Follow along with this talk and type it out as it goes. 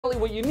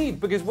What you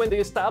need, because when the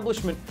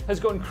establishment has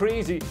gone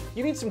crazy,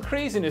 you need some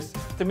craziness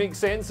to make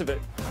sense of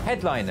it.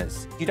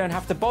 Headliners. You don't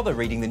have to bother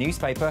reading the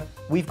newspaper.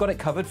 We've got it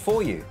covered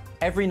for you.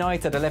 Every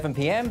night at 11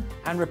 p.m.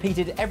 and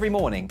repeated every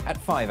morning at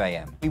 5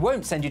 a.m. We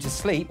won't send you to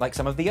sleep like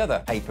some of the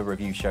other paper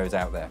review shows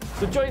out there.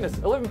 So join us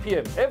 11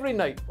 p.m. every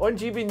night on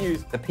GB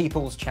News. The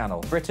People's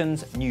Channel,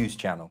 Britain's news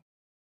channel.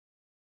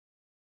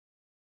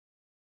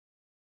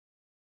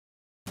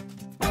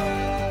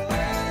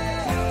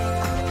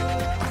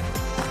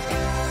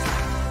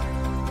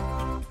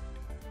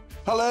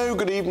 Hello,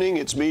 good evening.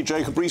 It's me,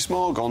 Jacob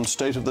Rees-Mogg, on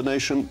State of the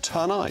Nation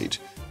tonight.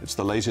 It's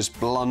the latest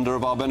blunder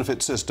of our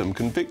benefit system.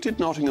 Convicted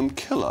Nottingham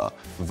killer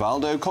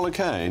Valdo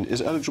Colacane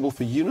is eligible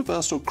for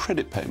universal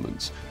credit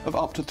payments of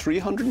up to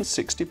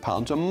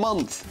 £360 a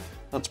month.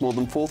 That's more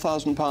than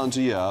 £4,000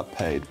 a year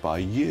paid by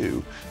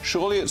you.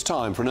 Surely it's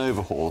time for an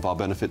overhaul of our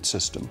benefit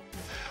system.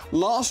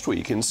 Last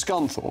week in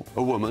Scunthorpe,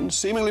 a woman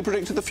seemingly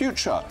predicted the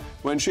future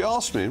when she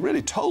asked me,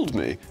 really told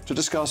me, to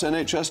discuss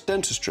NHS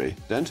dentistry.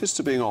 Dentists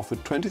are being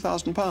offered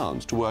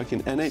 £20,000 to work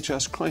in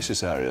NHS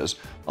crisis areas.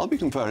 I'll be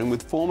conferring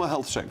with former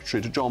Health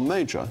Secretary to John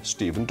Major,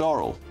 Stephen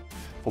Dorrell.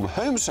 Former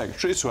Home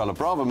Secretary Suella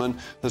Braverman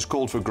has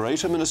called for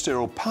greater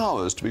ministerial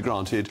powers to be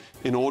granted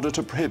in order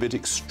to prohibit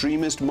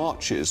extremist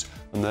marches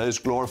and those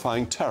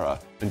glorifying terror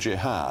and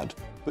jihad.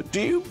 But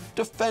do you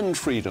defend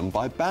freedom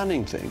by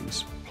banning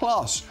things?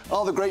 Plus,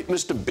 are the great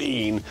Mr.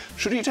 Bean,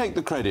 should he take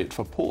the credit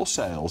for poor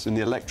sales in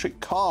the electric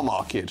car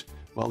market?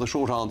 Well, the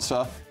short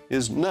answer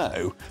is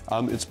no.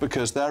 It's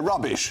because they're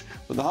rubbish.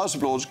 But the House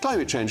of Lords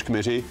Climate Change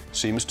Committee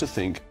seems to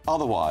think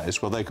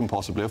otherwise, where they can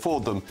possibly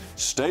afford them.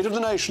 State of the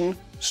Nation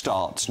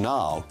starts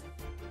now.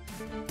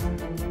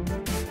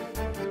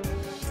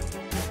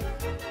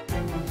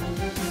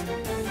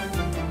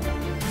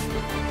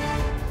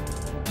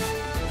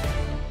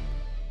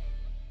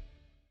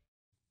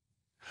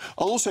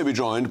 I'll also be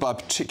joined by a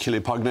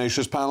particularly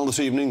pugnacious panel this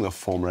evening, the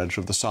former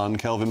editor of The Sun,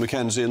 Kelvin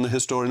Mackenzie, and the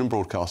historian and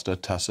broadcaster,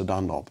 Tessa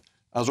Dunlop.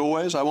 As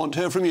always, I want to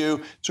hear from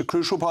you. It's a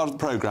crucial part of the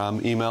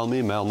programme. Email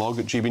me,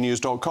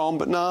 mailmog@gbnews.com.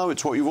 But now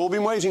it's what you've all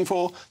been waiting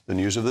for, the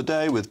news of the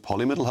day with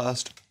Polly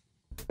Middlehurst.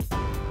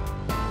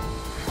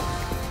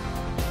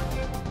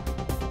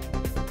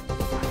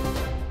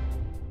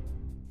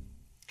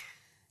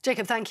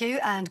 Jacob, thank you,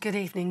 and good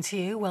evening to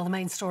you. Well, the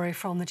main story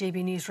from the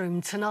GB newsroom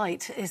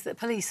tonight is that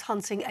police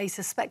hunting a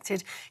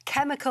suspected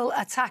chemical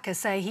attacker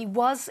say he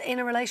was in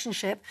a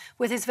relationship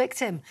with his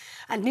victim.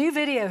 And new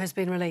video has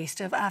been released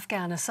of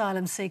Afghan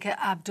asylum seeker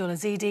Abdul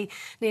Azidi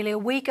nearly a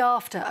week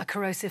after a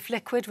corrosive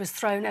liquid was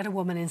thrown at a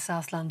woman in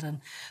South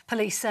London.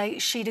 Police say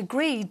she'd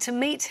agreed to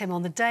meet him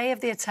on the day of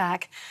the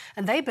attack,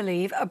 and they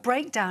believe a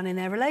breakdown in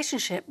their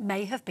relationship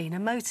may have been a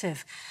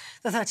motive.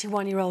 The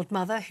 31-year-old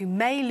mother, who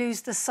may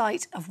lose the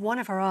sight of one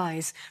of her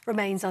eyes,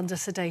 remains under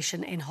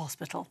sedation in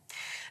hospital.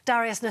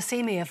 Darius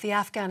Nassimi of the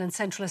Afghan and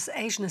Central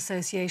Asian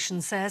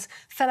Association says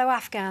fellow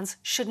Afghans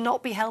should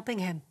not be helping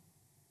him.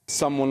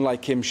 Someone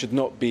like him should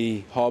not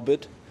be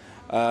harboured.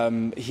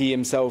 He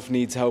himself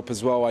needs help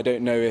as well. I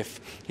don't know if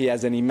he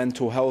has any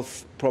mental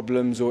health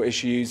problems or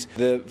issues.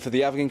 For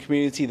the Afghan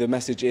community, the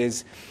message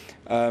is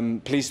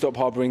please stop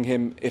harbouring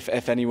him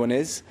if anyone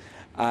is,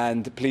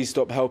 and please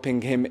stop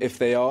helping him if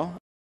they are.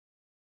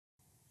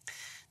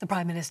 The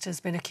Prime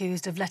Minister's been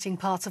accused of letting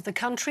parts of the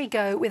country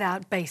go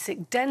without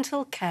basic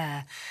dental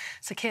care.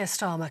 Sir Keir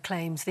Starmer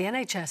claims the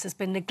NHS has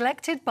been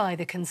neglected by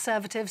the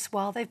Conservatives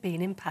while they've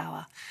been in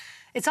power.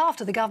 It's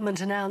after the government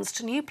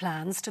announced new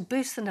plans to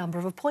boost the number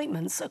of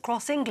appointments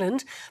across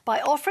England by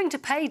offering to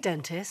pay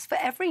dentists for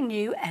every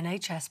new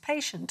NHS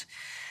patient.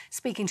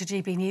 Speaking to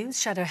GB News,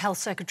 Shadow Health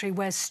Secretary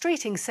Wes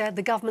Streeting said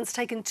the government's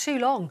taken too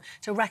long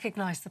to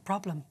recognise the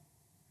problem.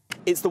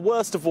 It's the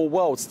worst of all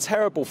worlds,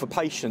 terrible for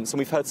patients, and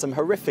we've heard some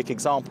horrific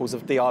examples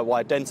of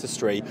DIY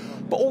dentistry,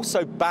 but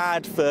also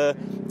bad for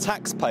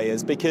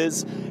taxpayers,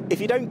 because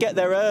if you don't get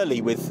there early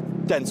with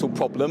dental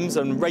problems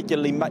and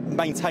regularly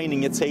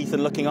maintaining your teeth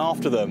and looking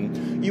after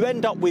them, you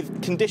end up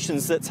with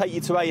conditions that take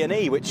you to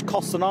A&E, which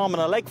costs an arm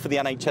and a leg for the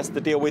NHS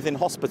to deal with in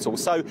hospital.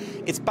 So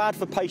it's bad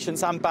for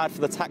patients and bad for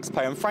the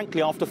taxpayer, and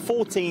frankly, after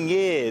 14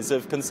 years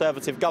of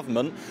Conservative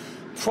government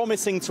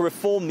promising to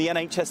reform the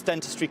NHS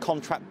dentistry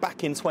contract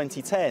back in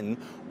 2010,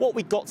 what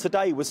we got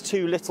today was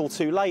too little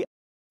too late.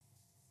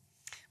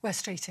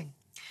 Wes Streeting.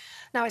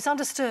 Now, it's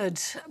understood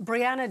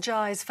Brianna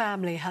Jai's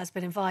family has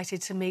been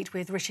invited to meet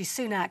with Rishi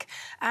Sunak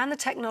and the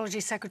Technology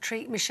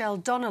Secretary Michelle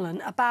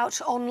Donnellan about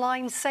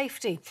online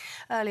safety.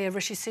 Earlier,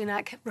 Rishi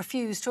Sunak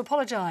refused to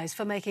apologise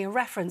for making a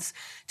reference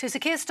to Sir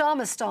Keir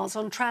Starmer's stance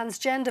on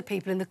transgender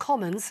people in the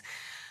Commons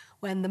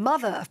when the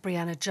mother of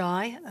Brianna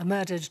Jai, a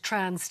murdered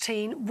trans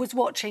teen, was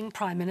watching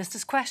Prime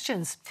Minister's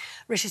questions.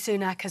 Rishi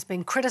Sunak has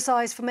been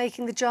criticised for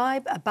making the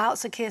jibe about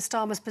Sir Keir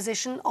Starmer's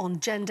position on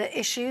gender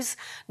issues.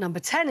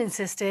 Number 10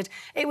 insisted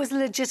it was a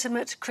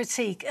legitimate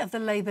critique of the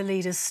Labour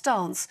leader's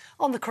stance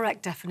on the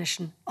correct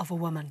definition of a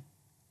woman.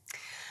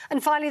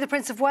 And finally, the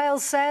Prince of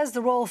Wales says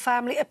the royal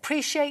family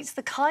appreciates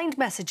the kind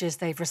messages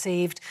they've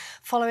received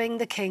following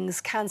the King's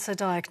cancer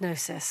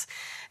diagnosis.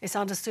 It's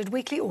understood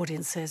weekly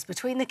audiences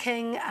between the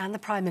King and the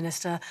Prime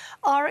Minister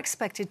are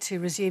expected to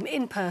resume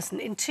in person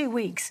in 2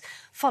 weeks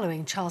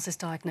following Charles's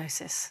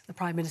diagnosis. The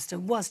Prime Minister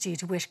was due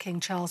to wish King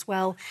Charles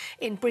well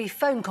in brief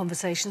phone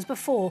conversations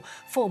before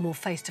formal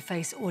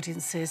face-to-face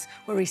audiences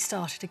were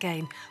restarted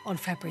again on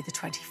February the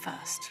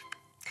 21st.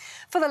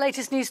 For the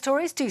latest news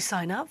stories, do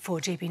sign up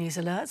for GB News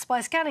Alerts by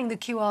scanning the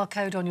QR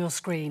code on your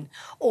screen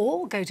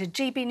or go to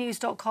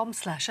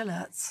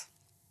gbnews.com/alerts.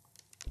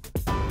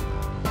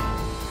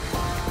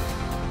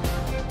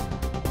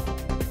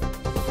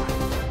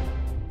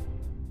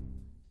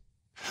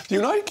 The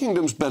United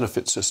Kingdom's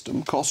benefit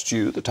system costs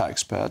you, the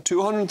taxpayer,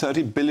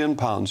 £230 billion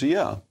a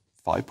year.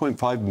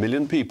 5.5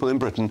 million people in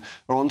Britain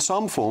are on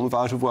some form of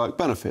out-of-work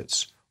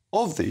benefits.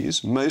 Of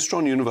these, most are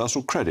on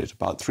universal credit,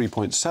 about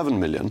 3.7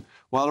 million,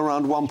 while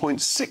around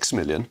 1.6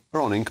 million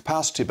are on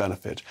incapacity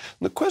benefit.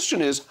 And the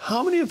question is,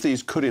 how many of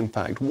these could in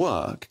fact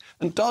work?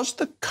 And does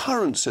the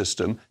current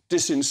system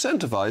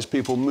disincentivise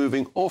people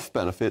moving off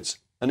benefits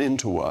and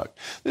into work?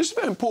 This is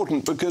very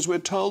important because we're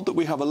told that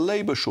we have a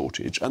labour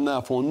shortage and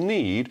therefore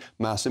need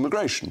mass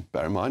immigration.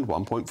 Bear in mind,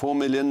 1.4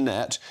 million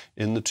net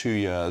in the 2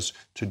 years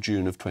to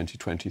June of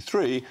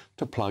 2023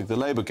 to plug the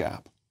labour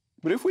gap.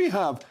 But if we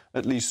have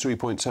at least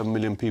 3.7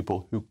 million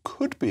people who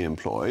could be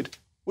employed,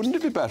 wouldn't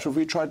it be better if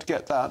we tried to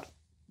get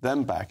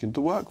them back into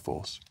the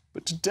workforce?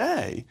 But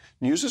today,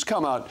 news has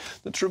come out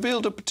that's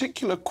revealed a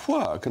particular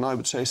quirk, and I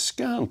would say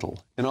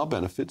scandal, in our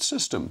benefits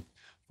system.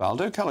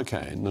 Valdo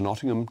Calocane, the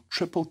Nottingham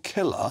triple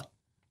killer,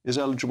 is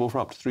eligible for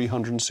up to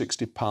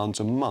 £360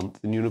 a month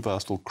in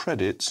universal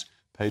credits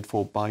paid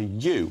for by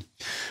you.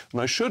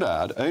 And I should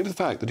add, owing to the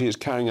fact that he is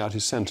carrying out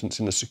his sentence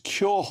in a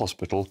secure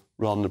hospital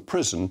rather than a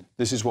prison,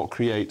 this is what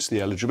creates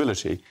the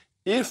eligibility.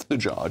 If the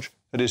judge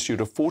had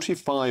issued a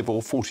 45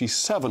 or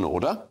 47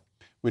 order,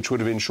 which would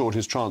have ensured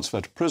his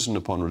transfer to prison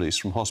upon release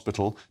from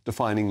hospital,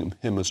 defining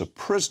him as a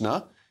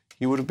prisoner,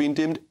 he would have been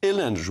deemed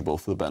ineligible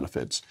for the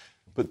benefits.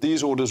 But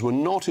these orders were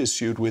not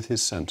issued with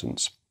his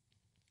sentence.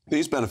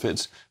 These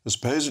benefits are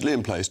supposedly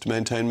in place to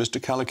maintain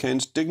Mr.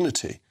 Calocane's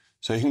dignity,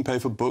 so he can pay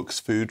for books,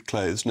 food,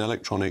 clothes and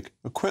electronic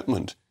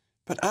equipment.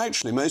 But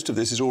actually, most of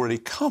this is already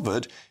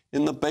covered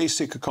in the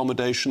basic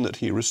accommodation that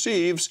he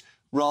receives,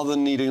 rather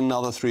than needing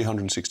another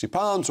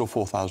 £360 or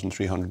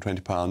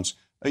 £4,320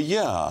 a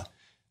year.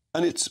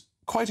 And it's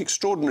quite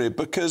extraordinary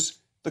because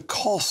the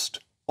cost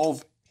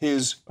of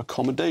his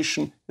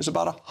accommodation is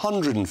about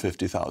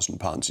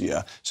 £150,000 a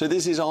year. So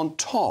this is on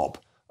top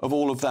of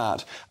all of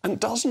that. And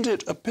doesn't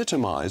it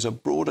epitomise a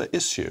broader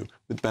issue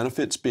with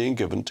benefits being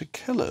given to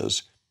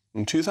killers?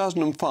 In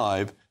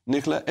 2005,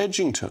 Nicola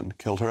Edgington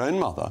killed her own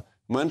mother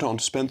and went on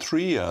to spend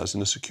 3 years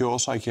in a secure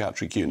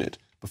psychiatric unit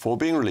before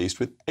being released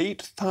with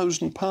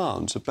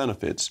 £8,000 of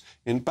benefits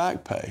in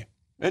back pay.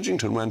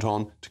 Edgington went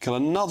on to kill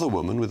another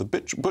woman with a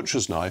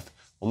butcher's knife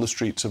on the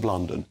streets of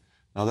London.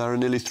 Now, there are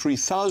nearly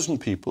 3,000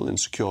 people in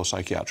secure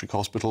psychiatric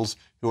hospitals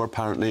who are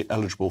apparently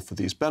eligible for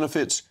these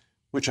benefits,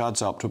 which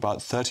adds up to about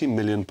 £30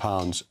 million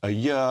a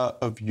year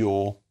of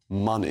your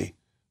money.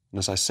 And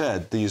as I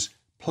said, these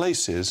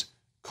places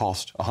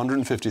cost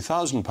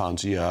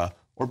 £150,000 a year,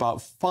 or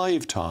about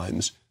 5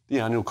 times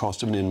the annual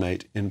cost of an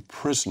inmate in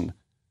prison.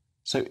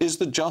 So is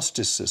the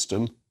justice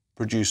system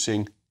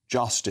producing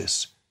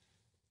justice?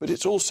 But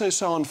it's also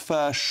so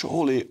unfair,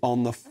 surely,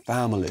 on the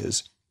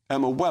families.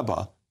 Emma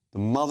Webber, the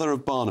mother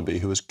of Barnaby,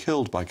 who was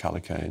killed by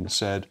Calocane,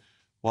 said,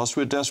 "Whilst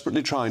we're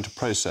desperately trying to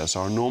process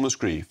our enormous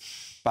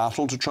grief,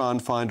 battle to try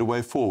and find a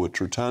way forward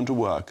to return to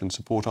work and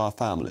support our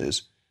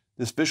families,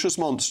 this vicious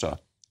monster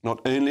not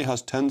only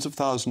has tens of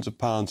thousands of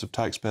pounds of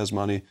taxpayers'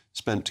 money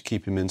spent to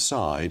keep him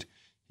inside,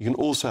 he can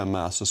also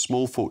amass a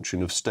small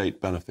fortune of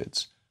state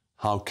benefits.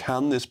 How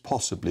can this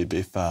possibly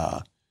be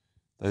fair?"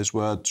 Those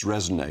words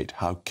resonate.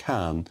 How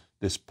can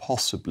this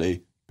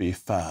possibly be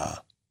fair?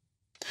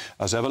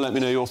 As ever, let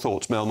me know your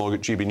thoughts,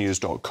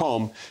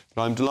 mailmog@gbnews.com.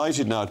 But I'm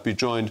delighted now to be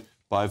joined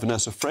by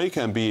Vanessa Frake,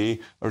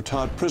 MBE, a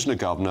retired prisoner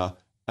governor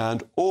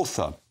and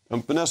author.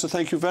 And Vanessa,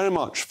 thank you very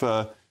much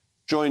for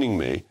joining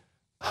me.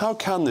 How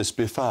can this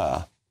be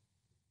fair?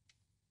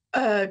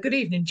 Good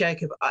evening,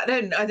 Jacob. I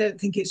don't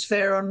think it's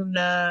fair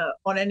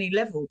on any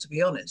level, to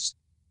be honest.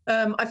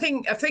 I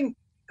think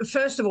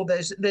first of all,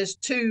 there's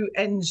two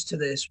ends to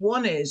this.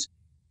 One is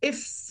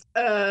if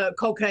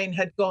Calocane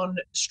had gone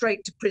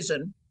straight to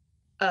prison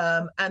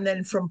and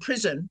then from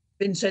prison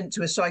been sent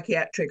to a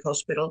psychiatric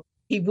hospital,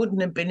 he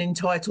wouldn't have been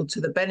entitled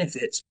to the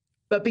benefits.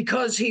 But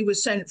because he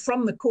was sent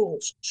from the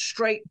courts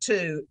straight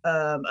to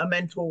a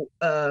mental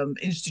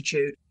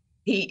institute,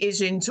 he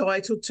is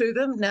entitled to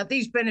them. Now,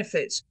 these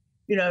benefits,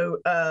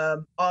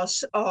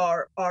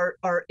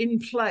 are in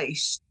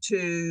place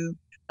to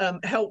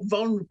help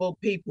vulnerable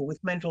people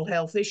with mental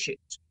health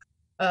issues.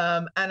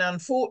 And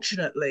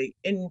unfortunately,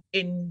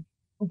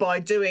 by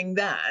doing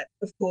that,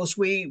 of course,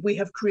 we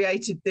have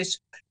created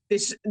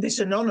this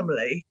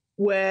anomaly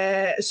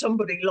where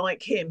somebody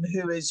like him,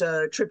 who is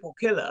a triple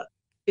killer,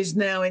 is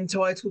now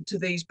entitled to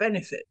these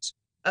benefits.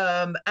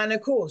 And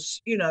of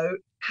course, you know,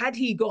 had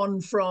he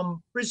gone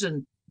from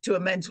prison to a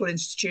mental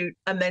institute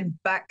and then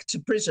back to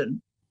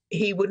prison,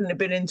 he wouldn't have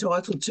been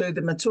entitled to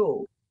them at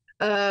all.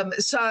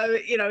 So,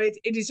 you know, it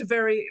is a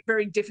very,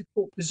 very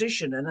difficult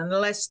position. And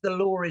unless the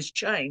law is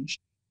changed,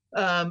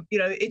 you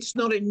know, it's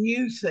not a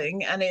new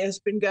thing, and it has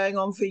been going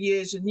on for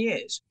years and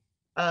years.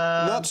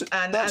 That's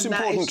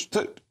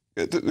important,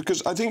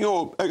 because I think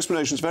your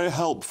explanation is very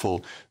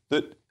helpful,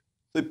 that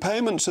the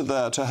payments are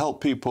there to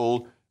help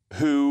people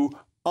who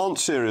aren't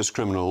serious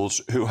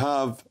criminals, who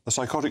have a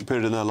psychotic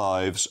period in their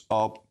lives,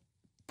 are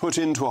put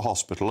into a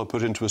hospital or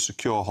put into a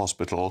secure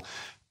hospital,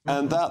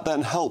 and that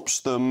then helps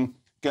them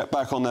get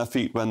back on their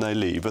feet when they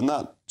leave. And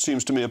that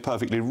seems to me a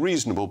perfectly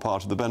reasonable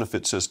part of the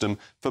benefit system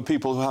for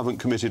people who haven't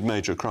committed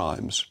major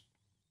crimes.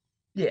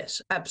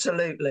 Yes,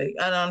 absolutely.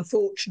 And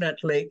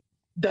unfortunately,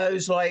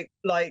 those like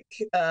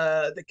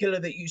the killer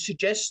that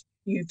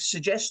you've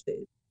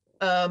suggested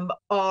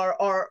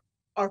are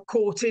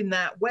caught in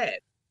that web.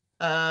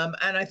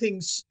 And I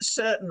think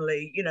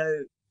certainly, you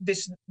know,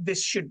 this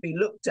should be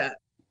looked at.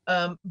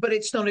 But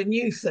it's not a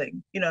new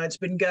thing. You know, it's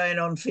been going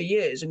on for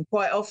years, and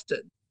quite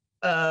often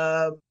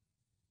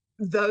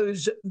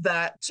those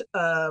that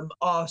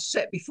are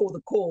set before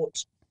the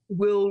courts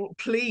will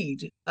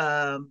plead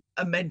a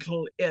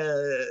mental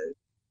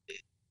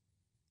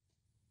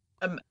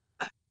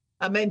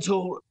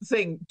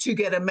thing to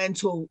get a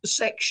mental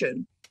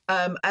section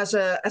as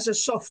a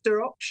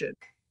softer option,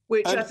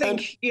 which I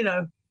think, you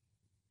know.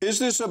 Is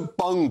this a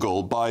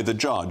bungle by the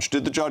judge?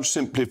 Did the judge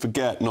simply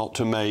forget not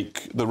to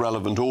make the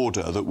relevant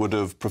order that would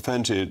have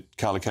prevented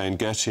Callaghan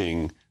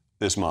getting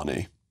this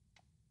money?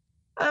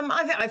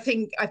 I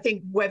think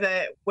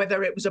whether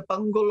it was a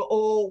bungle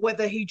or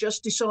whether he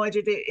just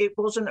decided it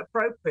wasn't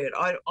appropriate,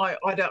 I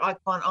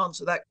can't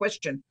answer that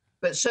question.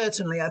 But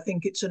certainly, I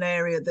think it's an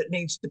area that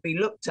needs to be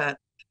looked at.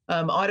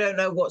 I don't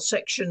know what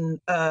section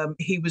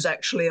he was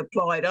actually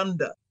applied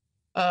under,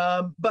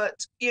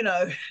 but you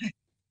know.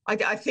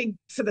 I think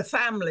for the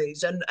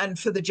families and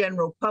for the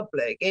general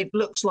public, it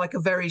looks like a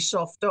very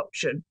soft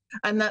option,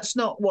 and that's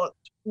not what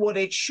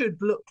it should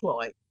look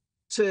like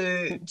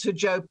to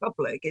Joe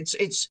Public.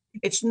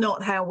 It's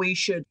not how we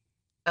should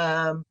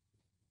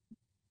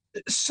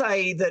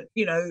say that,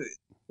 you know,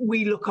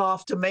 we look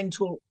after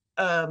mental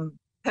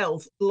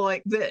health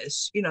like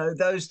this. You know,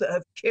 those that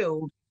have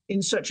killed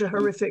in such a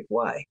horrific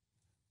way.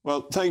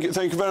 Well, thank you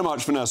very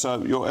much,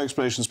 Vanessa. Your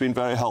explanation's been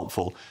very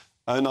helpful.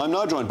 And I'm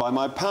now joined by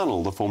my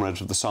panel, the former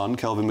editor of The Sun,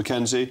 Kelvin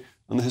Mackenzie,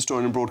 and the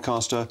historian and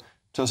broadcaster,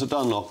 Tessa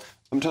Dunlop.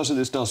 Tessa,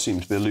 this does seem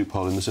to be a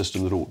loophole in the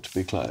system that ought to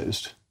be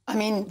closed. I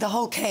mean, the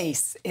whole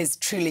case is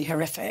truly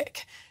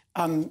horrific.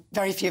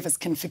 Very few of us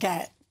can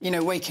forget, you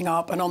know, waking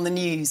up and on the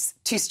news,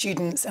 2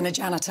 students and a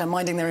janitor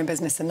minding their own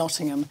business in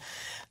Nottingham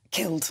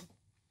killed.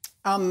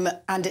 And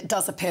it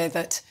does appear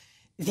that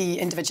the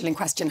individual in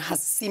question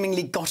has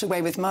seemingly got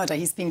away with murder.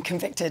 He's been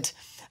convicted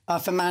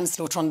for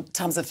manslaughter on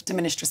terms of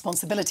diminished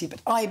responsibility. But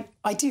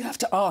I do have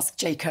to ask,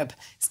 Jacob,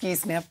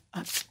 excuse me,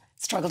 I've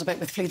struggled a bit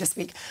with flu this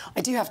week.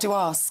 I do have to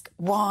ask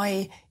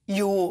why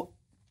you're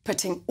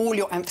putting all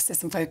your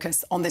emphasis and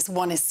focus on this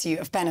one issue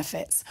of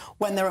benefits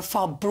when there are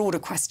far broader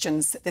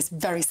questions that this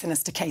very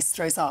sinister case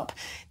throws up.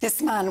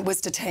 This man was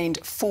detained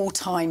 4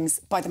 times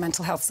by the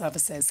mental health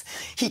services.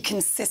 He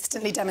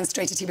consistently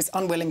demonstrated he was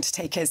unwilling to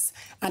take his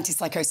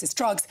antipsychosis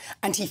drugs,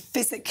 and he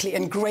physically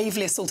and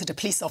gravely assaulted a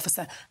police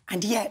officer,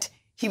 and yet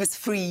he was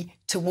free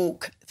to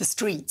walk the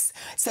streets.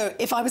 So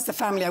if I was the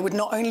family, I would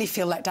not only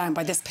feel let down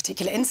by this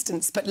particular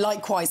instance, but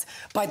likewise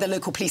by the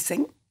local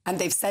policing, and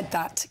they've said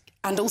that,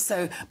 and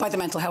also by the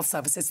mental health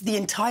services. The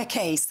entire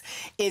case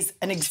is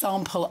an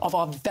example of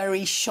our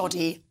very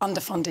shoddy,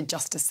 underfunded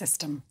justice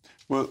system.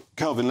 Well,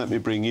 Kelvin, let me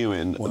bring you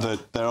in.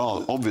 That there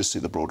are obviously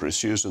the broader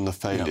issues and the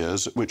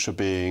failures which are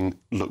being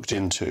looked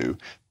into,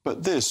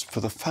 but this,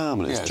 for the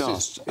families,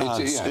 just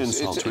adds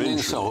insult to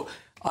injury.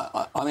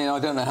 I mean, I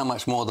don't know how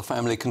much more the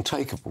family can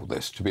take of all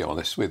this, to be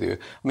honest with you.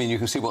 I mean, you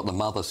can see what the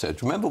mother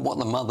said. Remember what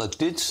the mother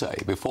did say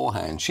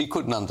beforehand. She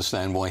couldn't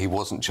understand why he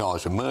wasn't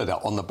charged with murder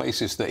on the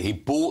basis that he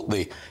bought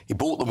the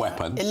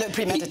weapon. It looked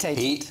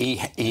premeditated. He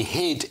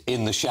hid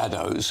in the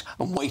shadows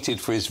and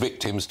waited for his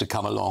victims to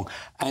come along.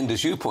 And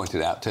as you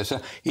pointed out,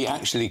 Tessa, he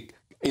actually,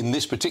 in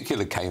this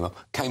particular came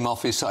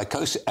off his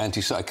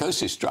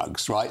antipsychosis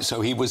drugs, right?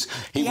 So he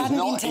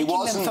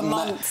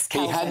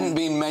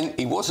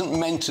wasn't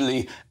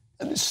mentally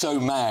so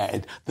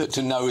mad that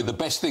to know the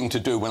best thing to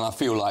do when I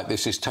feel like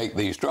this is take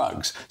these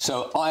drugs.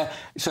 So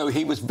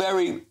he was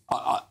very.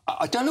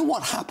 I don't know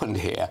what happened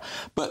here,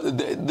 but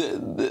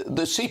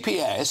the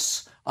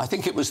CPS, I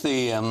think it was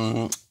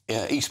the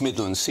East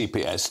Midlands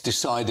CPS,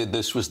 decided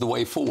this was the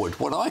way forward.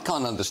 What I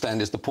can't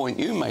understand is the point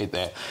you made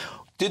there.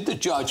 did the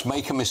judge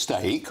make a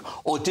mistake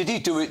or did he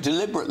do it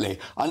deliberately?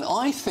 And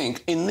I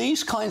think in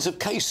these kinds of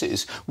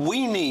cases,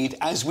 we need,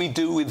 as we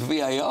do with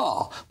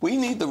VAR, we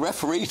need the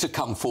referee to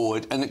come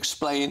forward and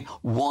explain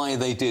why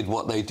they did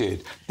what they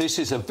did. This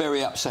is a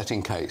very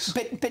upsetting case.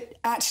 But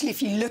actually,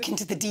 if you look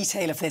into the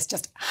detail of this,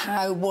 just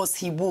how was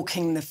he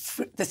walking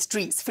the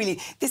streets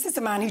freely? This is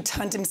a man who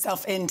turned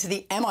himself into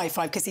the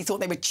MI5 because he thought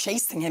they were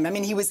chasing him. I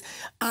mean, he was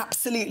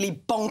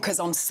absolutely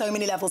bonkers on so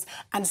many levels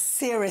and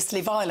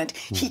seriously violent.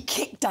 He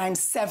kicked down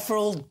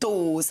several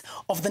doors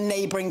of the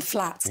neighbouring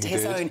flats to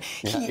his own.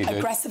 He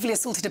aggressively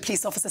assaulted a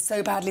police officer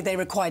so badly they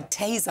required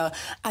taser,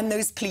 and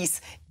those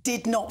police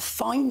did not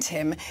find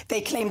him.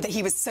 They claimed that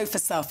he was sofa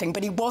surfing,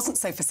 but he wasn't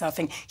sofa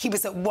surfing. He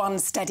was at one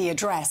steady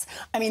address.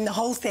 I mean, the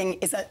whole thing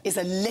is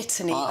a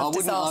litany of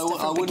disaster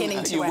from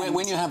beginning to end.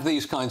 When you have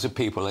these kinds of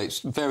people, it's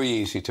very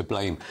easy to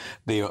blame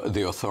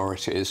the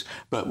authorities.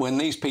 But when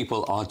these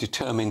people are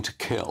determined to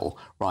kill,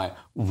 right,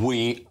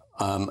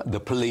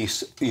 the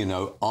police, you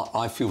know,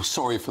 I feel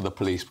sorry for the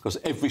police because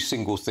every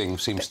single thing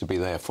seems to be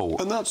their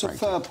fault. And that's a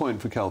fair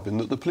point for Kelvin,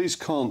 that the police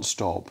can't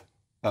stop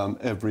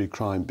every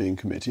crime being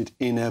committed,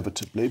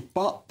 inevitably,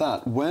 but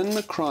that when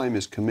the crime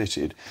is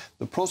committed,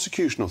 the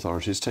prosecution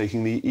authority is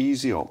taking the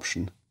easy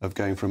option of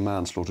going for a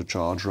manslaughter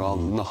charge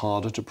rather than the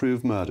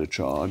harder-to-prove murder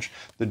charge,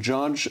 the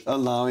judge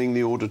allowing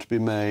the order to be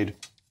made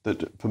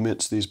that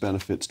permits these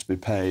benefits to be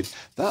paid.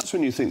 That's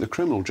when you think the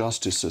criminal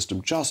justice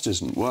system just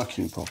isn't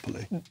working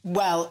properly.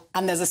 Well,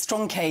 and there's a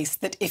strong case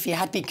that if he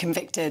had been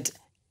convicted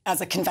as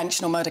a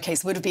conventional murder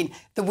case,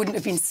 there wouldn't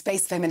have been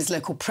space for him in his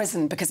local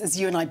prison because, as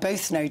you and I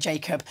both know,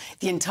 Jacob,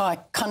 the entire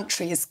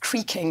country is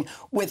creaking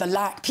with a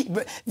lack.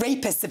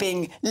 Rapists are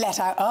being let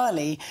out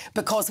early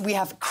because we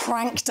have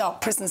cranked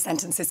up prison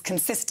sentences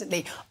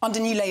consistently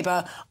under New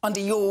Labour, under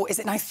your, is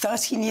it now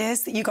 13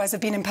 years that you guys have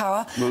been in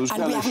power? Well,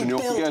 you're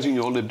forgetting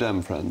your Lib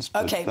Dem friends,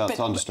 but okay, that's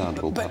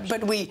understandable.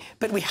 But we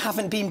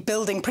haven't been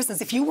building prisons.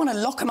 If you want to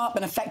lock them up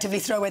and effectively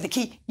throw away the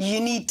key,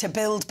 you need to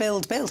build.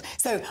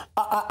 So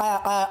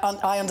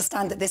I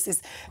understand that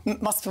this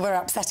must be very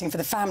upsetting for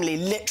the family.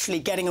 Literally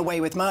getting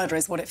away with murder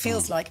is what it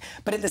feels like.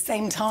 But at the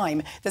same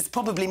time, there's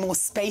probably more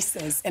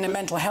spaces in a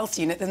mental health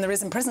unit than there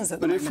is in prisons at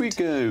the moment. But if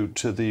we go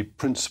to the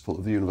principle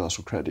of the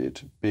universal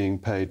credit being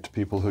paid to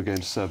people who are going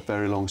to serve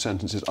very long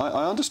sentences,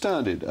 I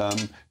understand it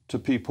to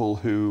people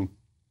who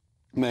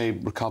may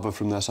recover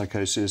from their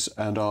psychosis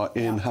and are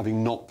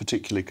having not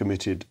particularly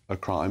committed a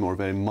crime or a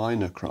very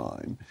minor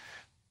crime.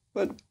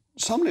 But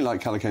somebody like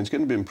Callaghan's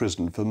going to be in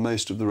prison for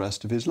most of the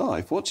rest of his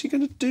life. What's he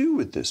going to do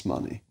with this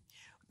money?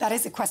 That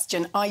is a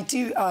question. I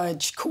do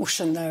urge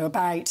caution, though,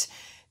 about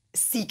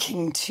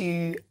seeking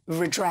to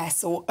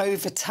redress or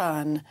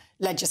overturn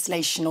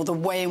legislation or the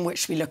way in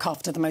which we look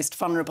after the most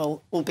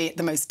vulnerable, albeit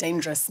the most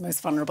dangerous, the most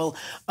vulnerable,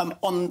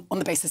 on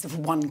the basis of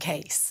one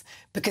case.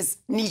 Because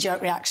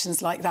knee-jerk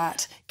reactions like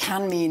that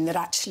can mean that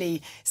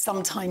actually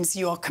sometimes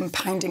you are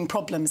compounding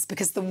problems,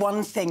 because the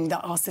one thing that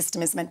our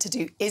system is meant to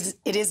do is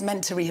it is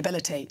meant to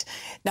rehabilitate.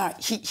 Now,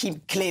 he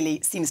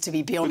clearly seems to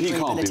be beyond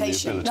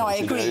rehabilitation. No, I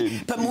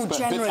agree. But more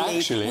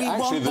generally, we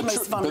want the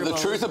most vulnerable. But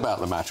the truth about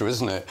the matter,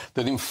 isn't it,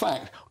 that in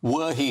fact,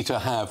 were he to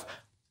have,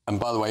 and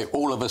by the way,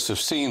 all of us have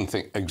seen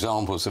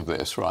examples of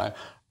this, right?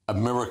 A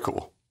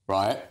miracle,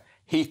 right?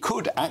 He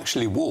could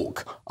actually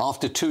walk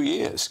after 2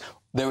 years.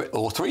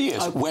 Or 3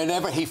 years,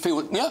 whenever he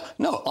feels...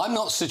 No, I'm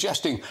not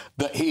suggesting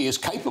that he is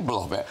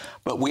capable of it,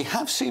 but we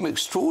have seen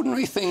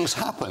extraordinary things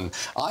happen.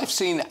 I've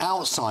seen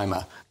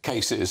Alzheimer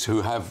cases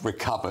who have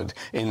recovered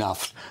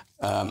enough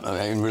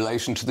in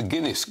relation to the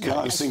Guinness case. Yeah,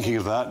 I was thinking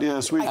of that,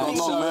 yes. We've got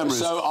long memories.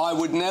 So I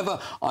would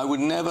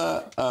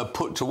never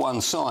put to one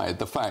side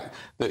the fact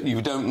that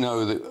you don't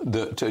know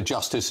that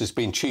justice has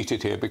been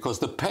cheated here, because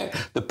the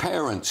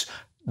parents...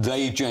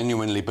 They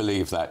genuinely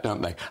believe that, don't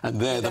they? And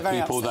they're the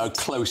people that are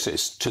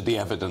closest to the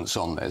evidence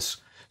on this.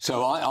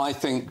 So I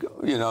think,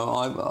 you know,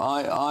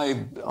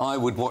 I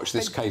would watch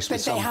this case with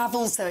some... But they have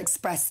also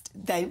expressed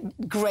their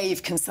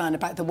grave concern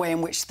about the way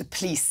in which the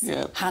police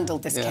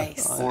handled this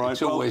case. All right,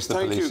 it's always the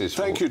police's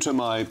fault. Thank you to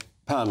my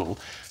panel.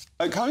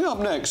 Coming up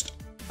next,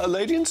 a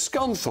lady in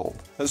Scunthorpe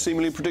has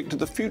seemingly predicted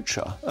the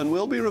future and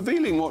will be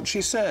revealing what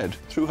she said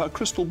through her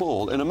crystal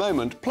ball in a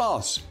moment.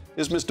 Plus,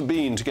 is Mr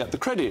Bean to get the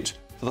credit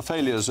for the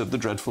failures of the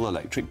dreadful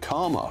electric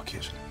car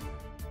market?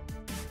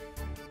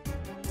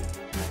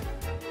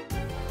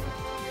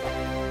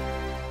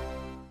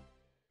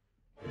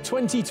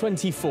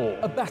 (2024),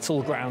 a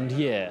battleground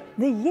year.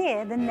 The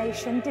year the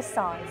nation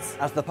decides.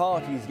 As the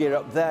parties gear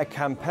up their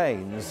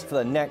campaigns for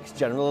the next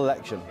general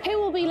election. Who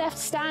will be left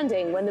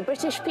standing when the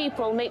British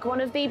people make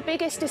one of the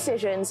biggest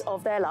decisions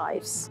of their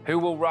lives? Who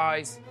will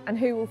rise? And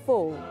who will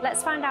fall?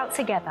 Let's find out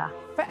together.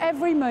 For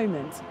every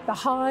moment, the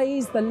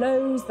highs, the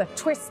lows, the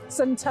twists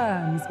and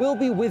turns. We'll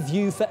be with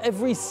you for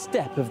every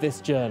step of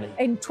this journey.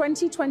 In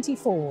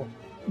 2024,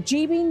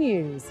 GB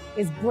News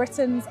is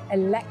Britain's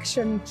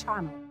election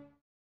channel.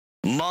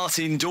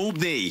 Martin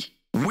Daubney,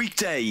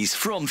 weekdays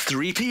from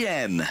 3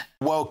 p.m.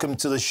 Welcome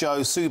to the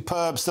show.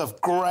 Superb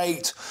stuff,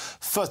 great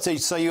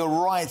footage. So you're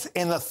right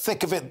in the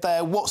thick of it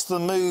there. What's the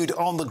mood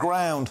on the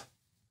ground?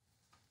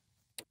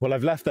 Well,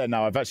 I've left there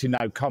now. I've actually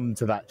now come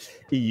to that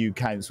EU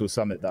Council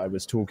summit that I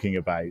was talking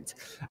about.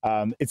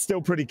 It's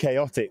still pretty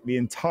chaotic. The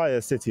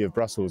entire city of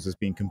Brussels has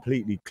been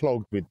completely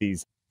clogged with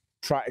these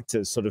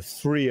tractors, sort of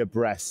 3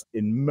 abreast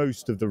in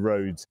most of the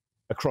roads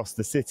across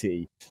the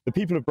city. The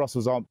people of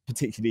Brussels aren't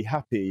particularly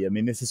happy. I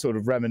mean, this is sort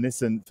of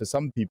reminiscent for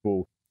some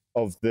people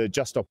of the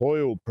Just Stop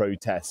Oil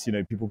protests, you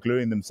know, people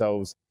gluing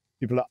themselves.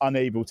 People are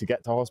unable to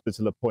get to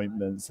hospital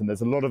appointments, and there's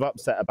a lot of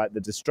upset about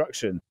the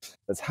destruction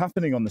that's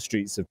happening on the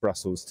streets of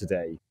Brussels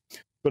today.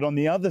 But on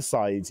the other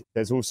side,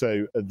 there's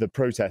also the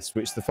protests,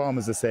 which the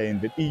farmers are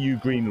saying that EU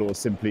green laws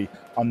simply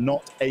are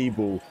not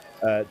able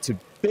to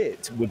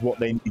fit with what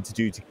they need to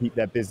do to keep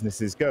their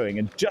businesses going.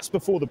 And just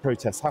before the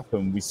protests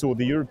happened, we saw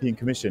the European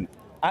Commission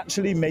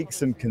actually make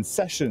some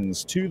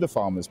concessions to the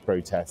farmers'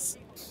 protests.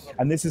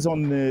 And this is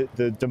on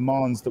the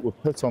demands that were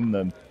put on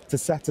them to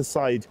set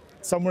aside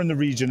somewhere in the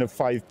region of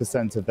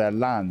 5% of their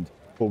land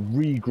for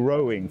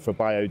regrowing for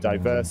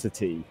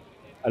biodiversity.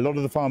 A lot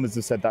of the farmers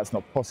have said that's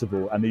not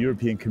possible, and the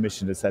European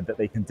Commission has said that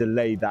they can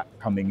delay that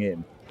coming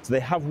in. So they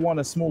have won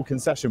a small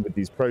concession with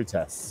these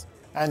protests.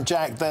 And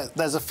Jack,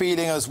 there's a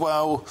feeling as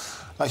well,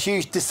 a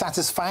huge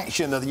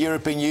dissatisfaction that the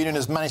European Union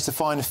has managed to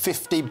find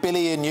 50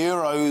 billion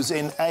euros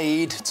in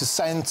aid to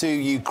send to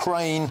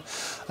Ukraine,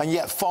 and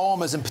yet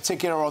farmers in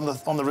particular are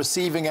on the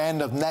receiving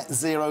end of net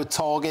zero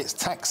targets,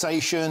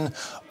 taxation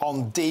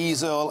on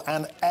diesel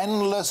and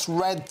endless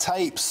red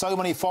tape. So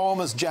many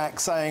farmers, Jack,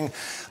 saying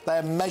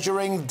they're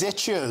measuring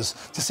ditches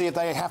to see if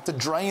they have to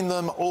drain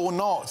them or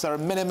not. There are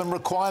minimum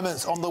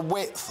requirements on the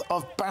width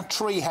of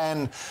battery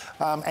hen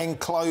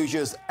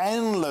enclosures.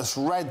 Endless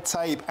red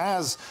tape,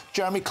 as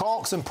Jeremy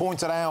Clarkson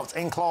pointed out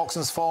in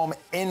Clarkson's farm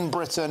in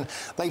Britain.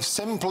 They've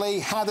simply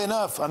had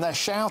enough, and they're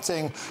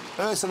shouting,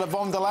 Ursula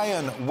von der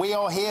Leyen, we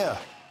are here.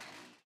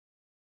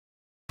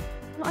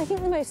 I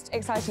think the most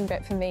exciting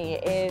bit for me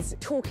is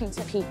talking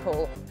to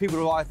people. People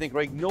who I think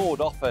are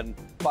ignored often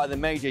by the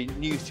major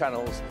news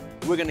channels.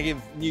 We're going to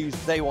give news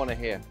they want to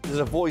hear. There's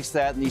a voice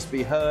there that needs to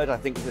be heard. I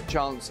think there's a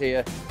chance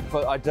here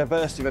for a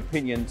diversity of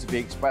opinion to be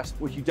expressed,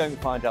 which you don't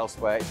find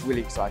elsewhere. It's really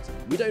exciting.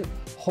 We don't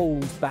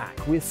hold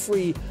back. We're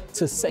free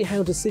to say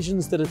how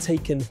decisions that are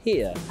taken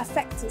here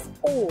affect us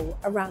all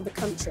around the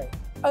country.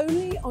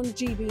 Only on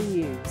GB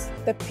News,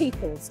 the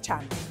People's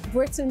Channel,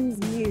 Britain's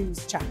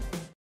news channel.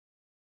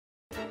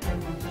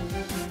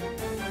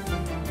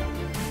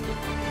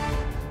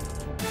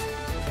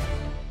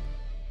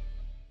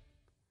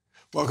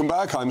 Welcome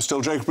back. I'm still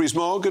Jacob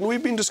Rees-Mogg, and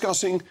we've been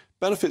discussing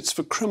benefits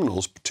for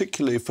criminals,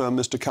 particularly for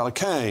Mr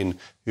Callaghan,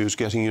 who's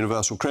getting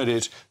universal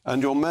credit,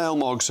 and your mail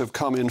mogs have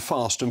come in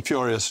fast and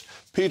furious.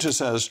 Peter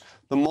says,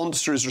 the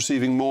monster is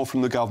receiving more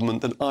from the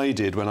government than I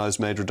did when I was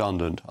made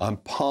redundant. I'm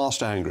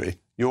past angry.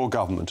 Your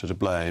government are to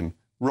blame.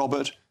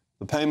 Robert,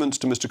 the payments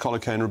to Mr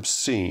Callaghan are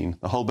obscene.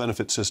 The whole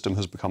benefit system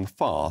has become a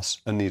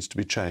farce and needs to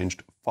be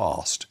changed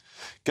fast.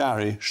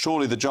 Gary,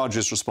 surely the judge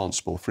is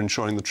responsible for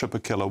ensuring the Tripper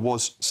killer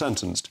was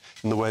sentenced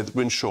in the way that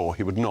would ensure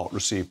he would not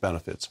receive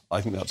benefits.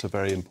 I think that's a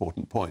very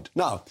important point.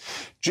 Now,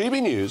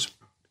 GB News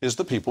is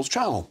the People's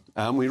Channel,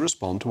 and we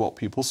respond to what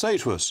people say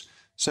to us.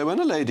 So when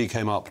a lady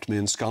came up to me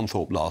in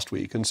Scunthorpe last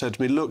week and said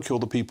to me, look, you're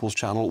the People's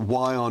Channel,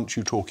 why aren't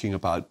you talking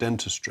about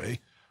dentistry?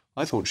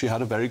 I thought she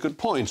had a very good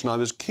point, and I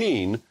was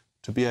keen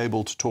to be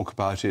able to talk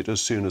about it as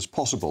soon as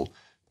possible.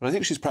 But I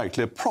think she's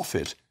practically a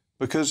prophet,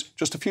 because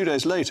just a few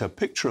days later, a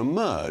picture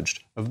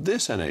emerged of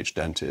this NH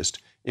dentist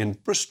in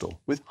Bristol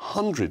with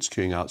hundreds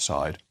queuing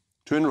outside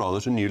to enrol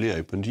at a newly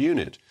opened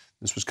unit.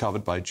 This was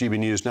covered by GB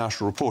News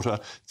national reporter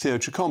Theo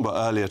Chikomba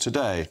earlier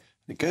today.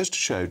 It goes to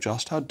show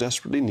just how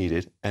desperately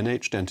needed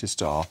NH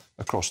dentists are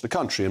across the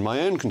country. In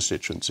my own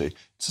constituency,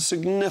 it's a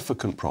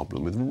significant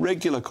problem, with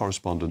regular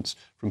correspondence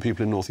from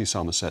people in North East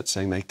Somerset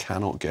saying they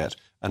cannot get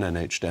an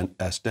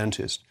NHS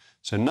dentist.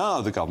 So now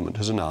the government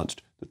has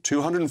announced that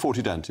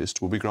 240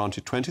 dentists will be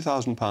granted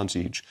 £20,000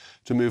 each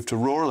to move to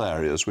rural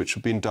areas which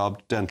have been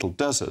dubbed dental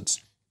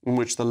deserts, in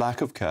which the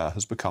lack of care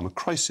has become a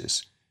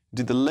crisis.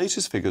 Indeed, the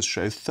latest figures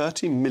show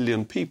 30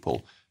 million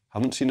people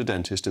haven't seen a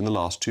dentist in the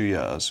last 2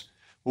 years.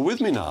 Well,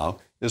 with me now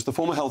is the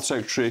former Health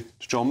Secretary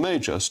to John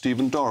Major,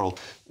 Stephen Dorrell.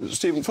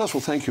 Stephen, first of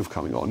all, thank you for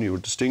coming on. You were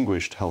a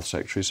distinguished Health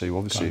Secretary, so you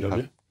obviously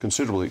have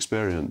considerable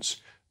experience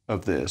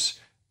of this.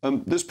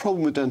 This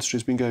problem with dentistry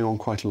has been going on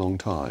quite a long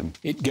time.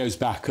 It goes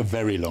back a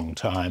very long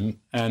time,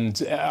 and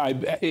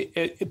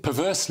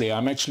perversely,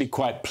 I'm actually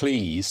quite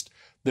pleased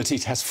that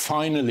it has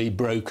finally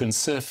broken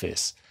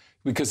surface,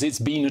 because it's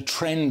been a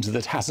trend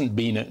that hasn't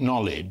been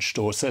acknowledged,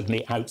 or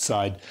certainly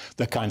outside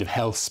the kind of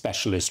health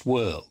specialist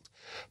world,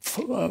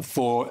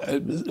 for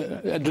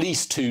at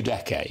least 2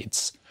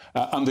 decades,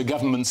 under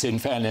governments, in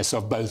fairness,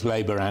 of both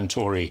Labour and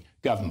Tory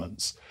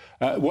governments.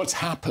 What's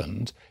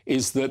happened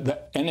is that the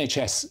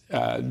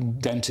NHS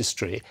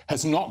dentistry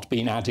has not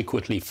been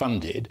adequately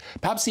funded.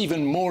 Perhaps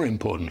even more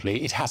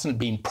importantly, it hasn't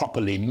been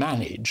properly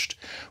managed,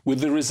 with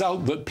the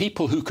result that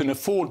people who can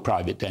afford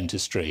private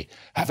dentistry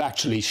have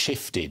actually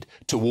shifted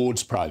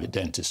towards private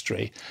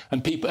dentistry.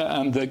 And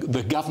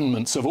the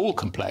governments of all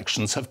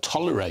complexions have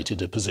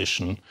tolerated a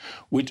position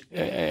which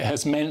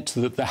has meant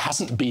that there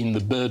hasn't been the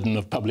burden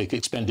of public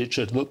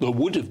expenditure that there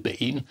would have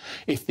been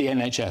if the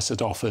NHS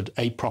had offered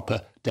a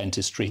proper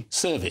dentistry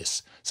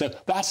service. So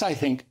that's, I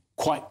think,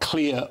 quite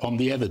clear on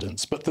the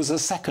evidence. But there's a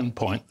second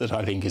point that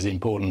I think is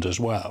important as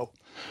well,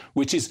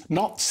 which is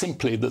not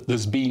simply that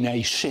there's been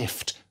a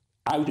shift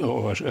out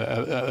or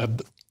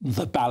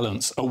the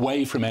balance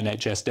away from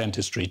NHS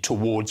dentistry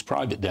towards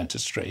private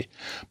dentistry,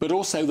 but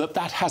also that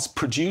that has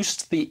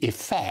produced the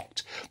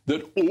effect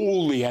that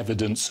all the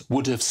evidence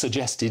would have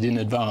suggested in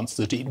advance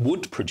that it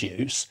would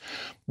produce,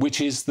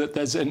 which is that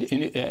there's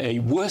a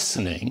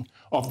worsening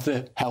of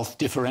the health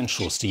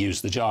differentials, to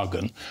use the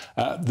jargon.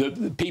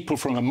 The people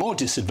from a more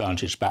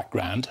disadvantaged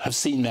background have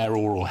seen their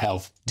oral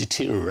health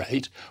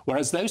deteriorate,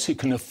 whereas those who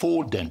can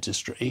afford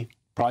dentistry,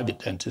 private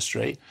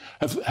dentistry,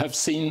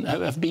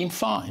 have been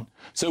fine.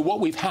 So what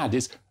we've had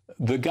is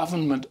the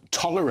government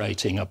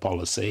tolerating a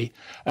policy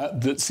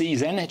that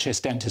sees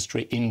NHS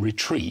dentistry in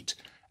retreat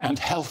and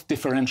health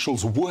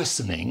differentials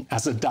worsening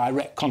as a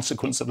direct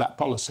consequence of that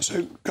policy.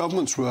 So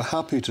governments were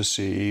happy to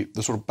see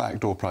the sort of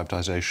backdoor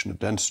privatisation of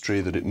dentistry,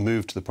 that it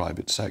moved to the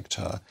private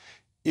sector.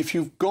 If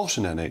you've got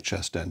an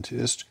NHS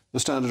dentist,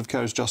 the standard of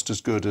care is just as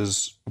good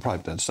as a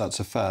private dentist. That's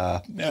a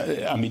fair...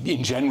 I mean,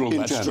 in general,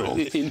 that's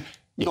true.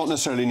 Not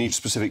necessarily in each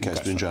specific case,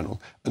 but in general.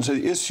 And so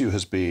the issue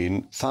has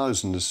been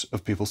thousands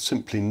of people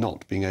simply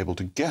not being able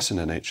to get an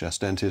NHS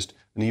dentist,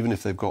 and even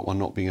if they've got one,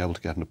 not being able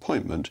to get an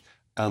appointment,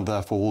 and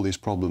therefore all these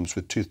problems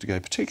with tooth decay,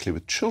 particularly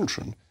with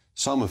children,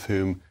 some of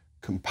whom,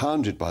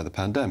 compounded by the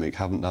pandemic,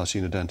 haven't now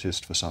seen a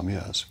dentist for some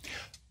years.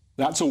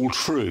 That's all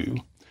true.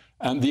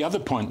 And the other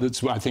point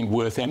that's, I think,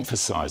 worth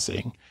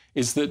emphasising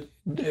is that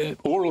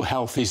oral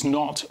health is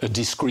not a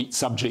discrete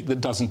subject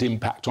that doesn't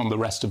impact on the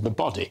rest of the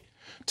body.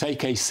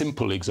 Take a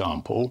simple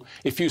example.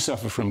 If you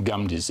suffer from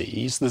gum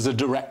disease, there's a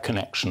direct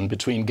connection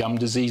between gum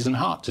disease and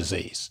heart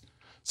disease.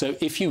 So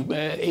if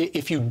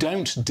you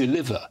don't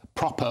deliver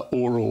proper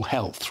oral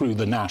health through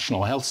the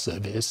National Health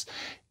Service,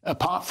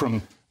 apart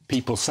from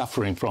people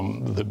suffering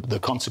from the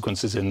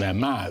consequences in their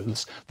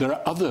mouths, there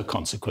are other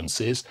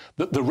consequences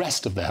that the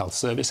rest of the health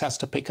service has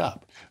to pick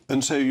up.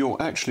 And so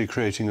you're actually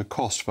creating a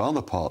cost for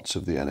other parts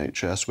of the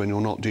NHS when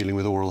you're not dealing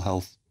with oral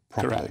health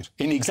properly. Correct.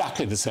 In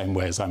exactly the same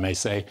way as I may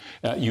say,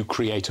 you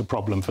create a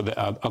problem for the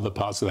other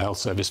parts of the health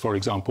service, for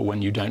example,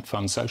 when you don't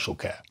fund social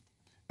care.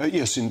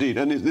 Yes, indeed.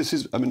 And this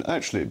is, I mean,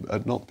 actually,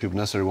 not people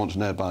necessarily want to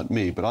know about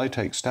me, but I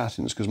take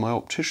statins because my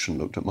optician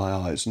looked at my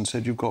eyes and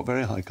said, you've got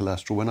very high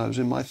cholesterol when I was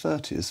in my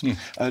 30s.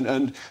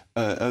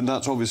 And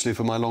that's obviously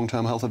for my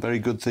long-term health a very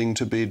good thing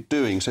to be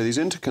doing. So these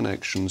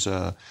interconnections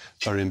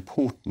are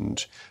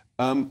important.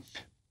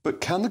 But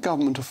can the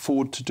government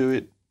afford to do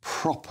it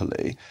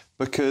properly?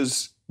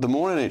 Because the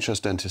more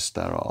NHS dentists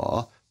there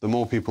are, the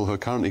more people who are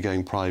currently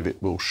going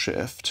private will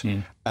shift.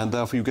 And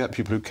therefore you get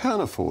people who can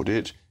afford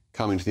it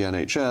coming to the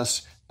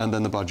NHS, and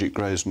then the budget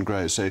grows and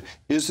grows. So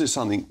is this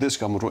something this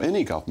government or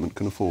any government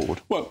can afford?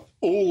 Well,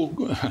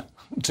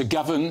 to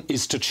govern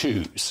is to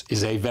choose,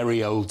 is a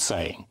very old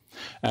saying.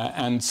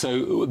 And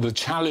so the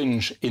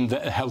challenge in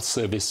the health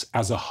service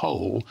as a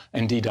whole,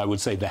 indeed I would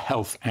say the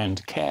health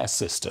and care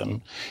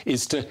system,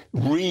 is to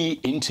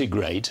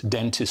reintegrate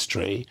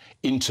dentistry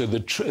into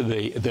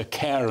the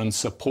care and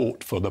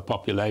support for the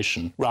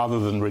population rather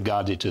than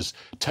regard it as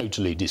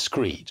totally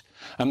discrete.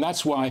 And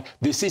that's why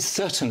this is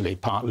certainly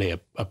partly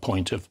a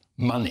point of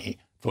money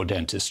for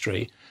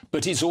dentistry,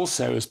 but it's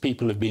also, as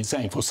people have been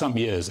saying for some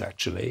years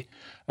actually,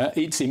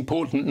 it's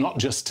important not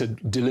just to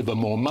deliver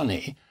more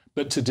money,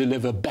 but to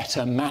deliver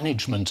better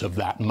management of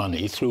that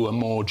money through a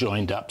more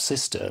joined-up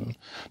system.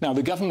 Now,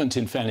 the government,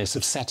 in fairness,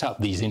 have set up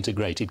these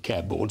integrated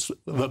care boards,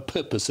 the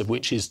purpose of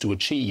which is to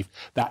achieve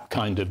that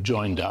kind of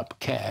joined-up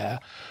care.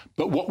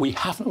 But what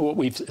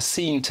we've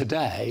seen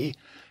today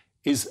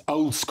is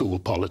old-school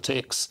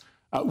politics.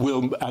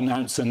 Will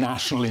announce a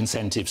national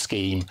incentive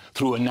scheme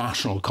through a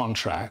national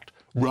contract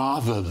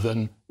rather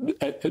than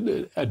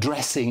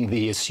addressing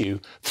the issue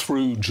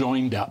through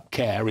joined-up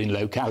care in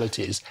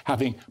localities,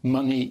 having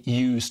money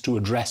used to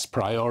address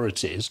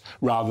priorities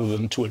rather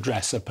than to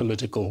address a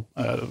political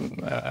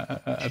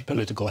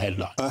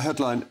headline. A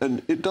headline,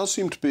 and it does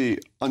seem to be,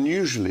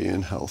 unusually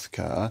in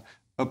healthcare,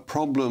 a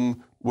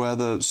problem where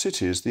the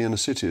cities, the inner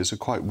cities, are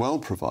quite well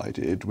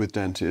provided with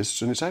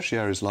dentists, and it's actually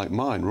areas like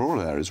mine,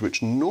 rural areas,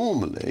 which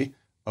normally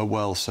are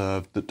well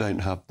served that don't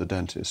have the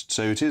dentist.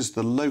 So it is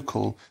the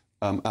local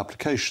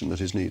application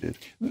that is needed.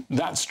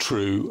 That's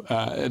true.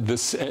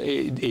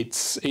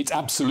 It's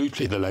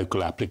absolutely the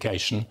local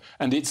application,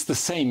 and it's the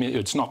same.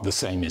 It's not the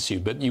same issue,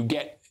 but you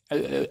get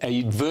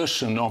a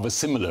version of a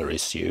similar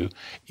issue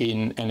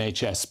in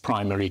NHS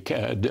primary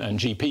care and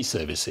GP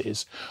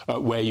services,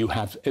 where you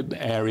have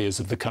areas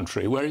of the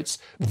country where it's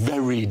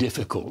very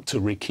difficult to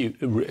recruit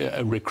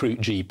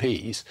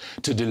GPs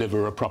to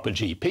deliver a proper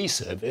GP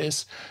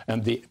service.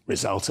 And the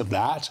result of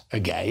that,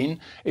 again,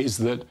 is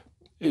that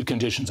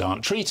conditions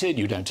aren't treated,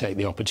 you don't take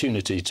the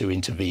opportunity to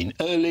intervene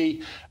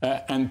early,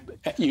 and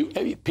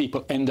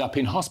people end up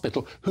in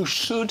hospital who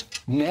should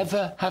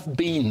never have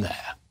been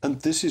there. And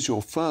this is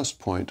your first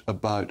point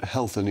about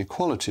health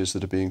inequalities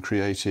that are being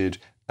created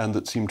and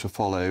that seem to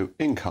follow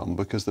income,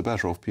 because the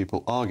better off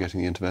people are getting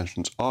the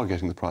interventions, are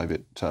getting the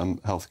private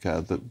health care,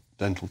 the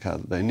dental care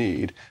that they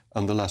need,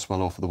 and the less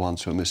well off are the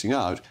ones who are missing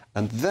out,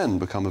 and then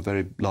become a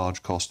very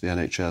large cost to the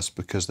NHS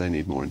because they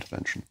need more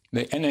intervention.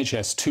 The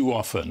NHS too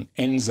often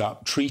ends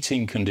up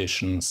treating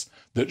conditions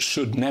that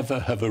should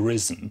never have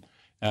arisen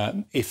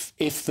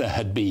if there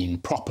had been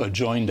proper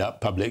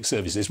joined-up public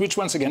services, which,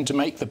 once again, to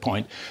make the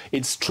point,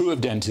 it's true of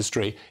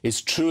dentistry,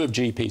 it's true of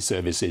GP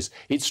services,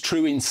 it's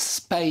true in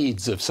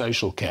spades of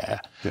social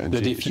care,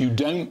 that if you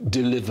don't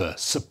deliver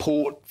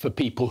support for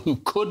people who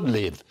could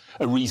live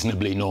a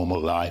reasonably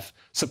normal life,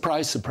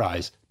 surprise,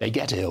 surprise, they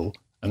get ill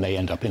and they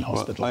end up in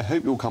hospital. Well, I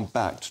hope you'll come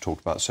back to talk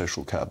about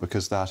social care,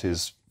 because that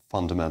is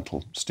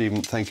fundamental.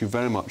 Stephen, thank you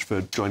very much for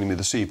joining me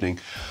this evening.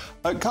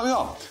 Coming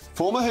up,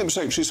 former Home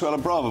Secretary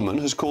Suella Braverman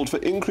has called for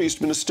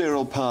increased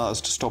ministerial powers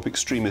to stop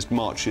extremist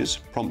marches,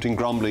 prompting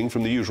grumbling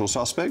from the usual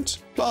suspects.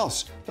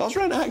 Plus, does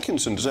Ren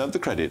Atkinson deserve the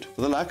credit for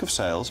the lack of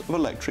sales of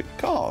electric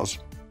cars?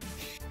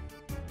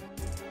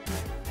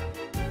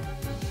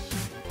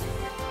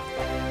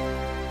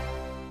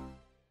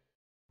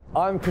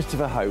 I'm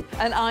Christopher Hope.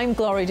 And I'm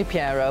Gloria Di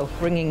Piero,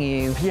 bringing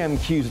you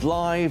PMQ's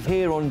Live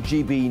here on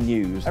GB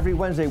News. Every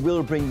Wednesday,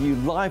 we'll bring you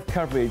live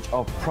coverage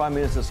of Prime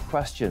Minister's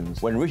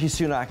questions when Rishi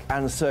Sunak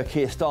and Sir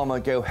Keir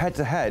Starmer go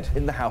head-to-head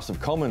in the House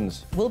of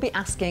Commons. We'll be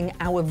asking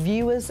our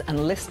viewers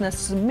and listeners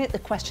to submit the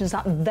questions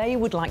that they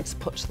would like to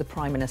put to the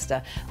Prime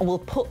Minister, and we'll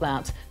put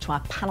that to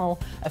our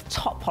panel of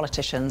top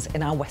politicians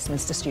in our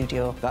Westminster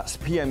studio. That's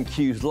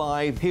PMQ's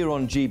Live here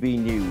on GB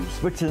News,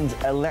 Britain's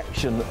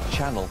election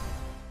channel.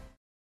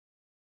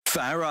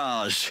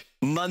 Farage,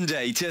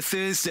 Monday to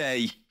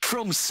Thursday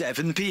from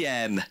 7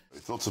 p.m.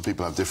 Lots of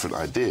people have different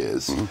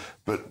ideas,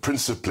 but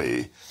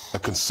principally a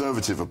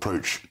conservative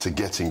approach to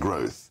getting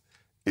growth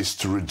is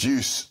to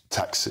reduce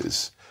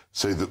taxes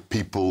so that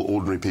people,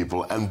 ordinary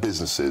people and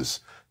businesses,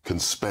 can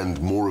spend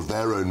more of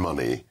their own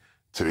money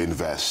to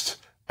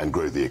invest and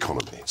grow the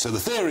economy. So the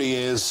theory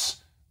is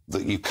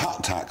that you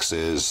cut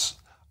taxes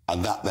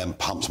and that then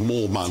pumps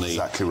more money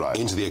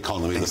into the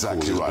economy.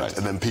 Exactly right.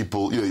 And then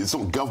people, it's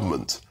not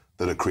government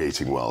that are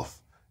creating wealth.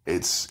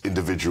 It's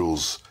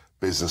individuals,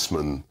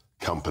 businessmen,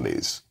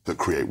 companies that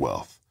create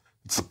wealth.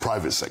 It's the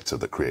private sector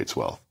that creates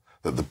wealth,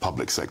 that the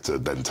public sector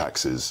then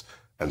taxes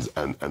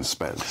and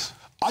spends.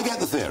 I get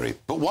the theory,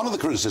 but one of the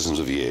criticisms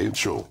of you,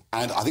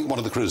 and I think one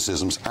of the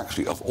criticisms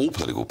actually of all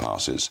political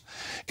parties,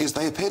 is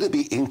they appear to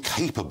be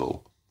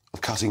incapable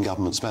of cutting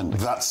government spending.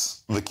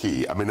 That's the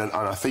key. I mean, and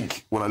I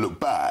think when I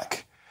look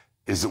back,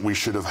 is that we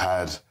should have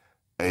had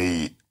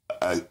a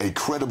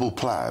credible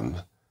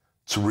plan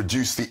to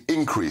reduce the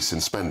increase in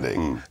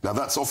spending. Now,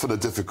 that's often a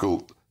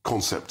difficult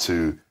concept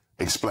to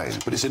explain.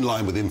 But it's in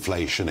line with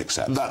inflation,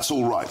 etc. That's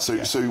all right. So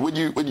when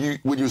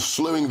you're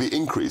slowing the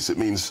increase, it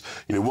means,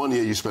 one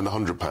year you spend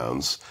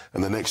 £100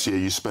 and the next year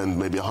you spend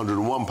maybe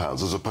 £101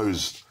 as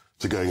opposed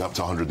to going up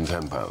to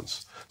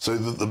 £110. So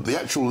the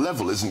actual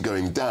level isn't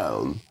going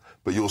down,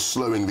 but you're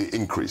slowing the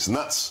increase. And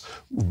that's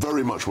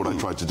very much what I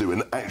tried to do.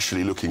 And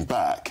actually, looking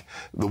back,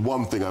 the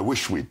one thing I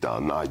wish I'd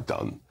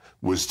done,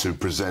 was to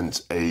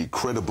present a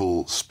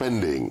credible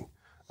spending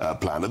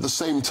plan at the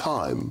same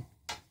time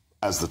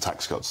as the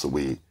tax cuts that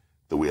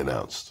we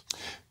announced.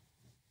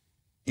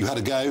 You had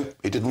a go,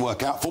 it didn't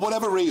work out for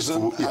whatever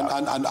reason,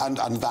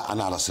 and that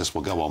analysis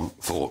will go on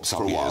for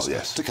some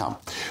years to come.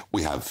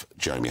 We have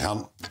Jeremy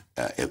Hunt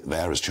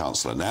there as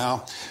Chancellor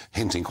now,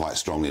 hinting quite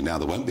strongly now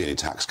there won't be any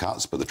tax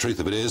cuts, but the truth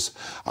of it is,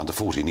 under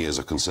 14 years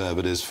of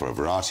Conservatives, for a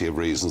variety of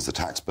reasons, the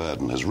tax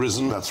burden has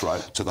risen. That's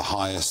right. To the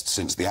highest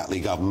since the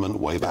Attlee government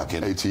way back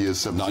in 80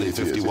 years,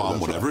 1951,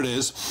 whatever it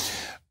is.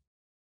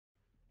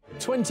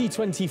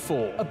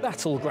 2024, a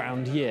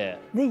battleground year.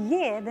 The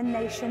year the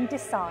nation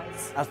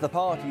decides. As the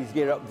parties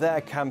gear up their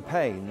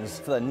campaigns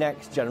for the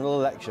next general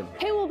election.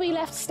 Who will be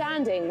left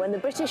standing when the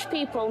British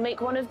people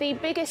make one of the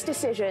biggest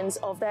decisions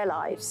of their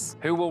lives?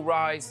 Who will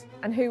rise?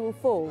 And who will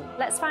fall?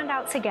 Let's find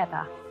out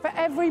together. For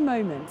every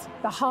moment,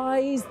 the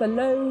highs, the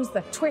lows,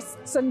 the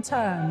twists and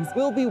turns.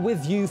 We'll be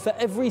with you for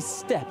every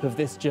step of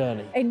this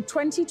journey. In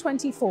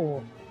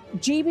 2024,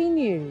 GB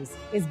News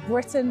is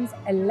Britain's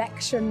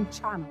election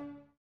channel.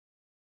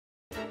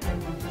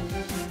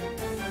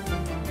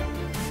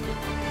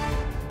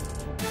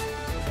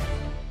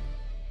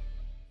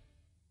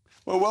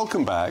 Well,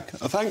 welcome back.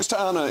 Thanks to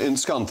Anna in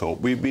Scunthorpe.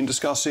 We've been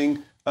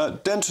discussing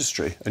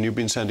Dentistry, and you've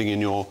been sending in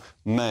your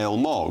mail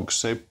mogs.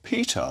 So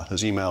Peter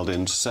has emailed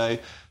in to say,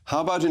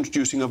 how about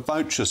introducing a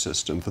voucher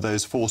system for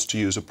those forced to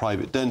use a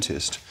private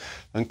dentist?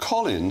 And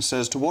Colin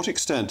says, to what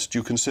extent do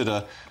you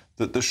consider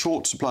that the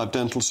short supply of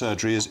dental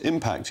surgery is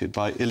impacted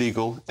by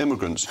illegal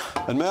immigrants?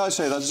 And may I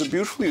say that is a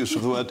beautiful use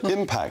of the word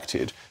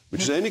impacted,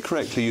 which is only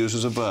correctly used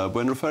as a verb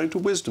when referring to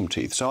wisdom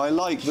teeth. So I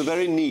like the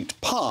very neat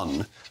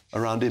pun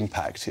around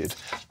impacted.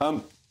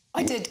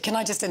 Can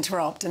I just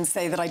interrupt and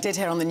say that I did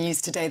hear on the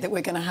news today that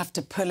we're going to have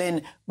to pull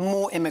in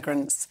more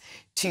immigrants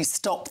to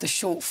stop the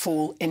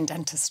shortfall in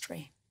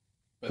dentistry.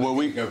 Well,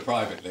 we go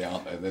privately,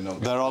 aren't they? They're not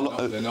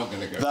going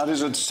to go. That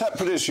is a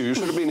separate issue. You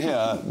should have been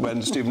here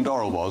when Stephen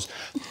Dorrell was.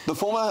 The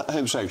former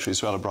Home Secretary,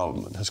 Suella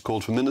Braverman, has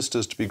called for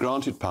ministers to be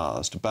granted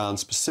powers to ban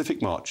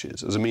specific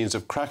marches as a means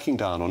of cracking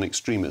down on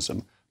extremism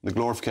and the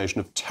glorification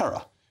of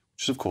terror,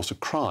 which is, of course, a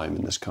crime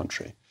in this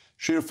country.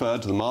 She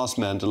referred to the masked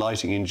men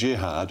delighting in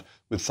jihad,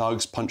 with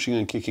thugs punching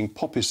and kicking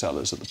poppy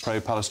sellers at the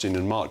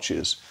pro-Palestinian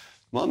marches.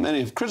 While many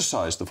have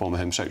criticised the former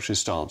Home Secretary's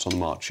stance on the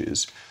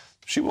marches,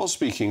 she was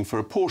speaking for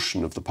a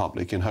portion of the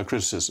public in her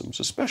criticisms,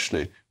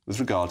 especially with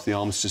regard to the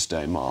Armistice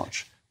Day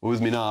march. Well,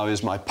 with me now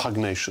is my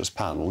pugnacious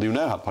panel. You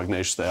know how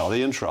pugnacious they are.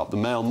 They interrupt the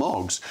mail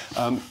mogs.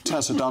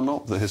 Tessa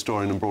Dunlop, the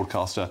historian and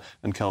broadcaster,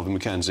 and Kelvin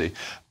Mackenzie.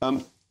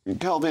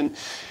 Kelvin,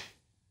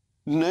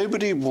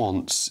 nobody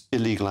wants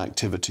illegal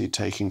activity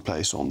taking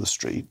place on the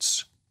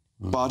streets,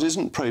 but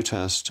isn't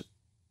protest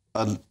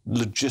a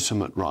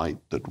legitimate right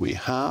that we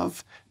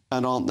have?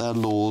 And aren't there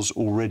laws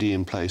already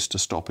in place to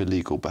stop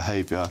illegal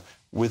behaviour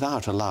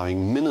without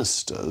allowing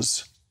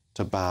ministers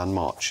to ban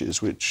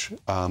marches, which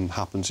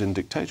happens in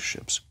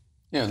dictatorships?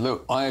 Yeah,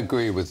 look, I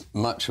agree with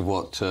much of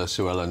what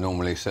Suella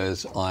normally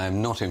says. I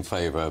am not in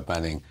favour of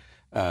banning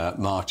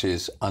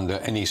marches under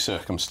any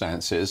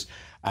circumstances.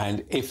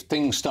 And if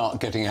things start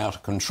getting out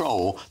of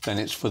control, then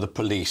it's for the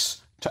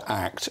police to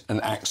act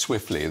and act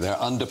swiftly. They're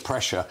under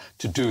pressure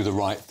to do the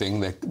right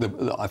thing.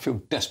 I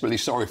feel desperately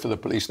sorry for the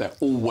police. They're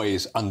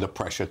always under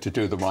pressure to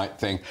do the right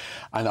thing.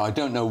 And I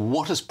don't know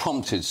what has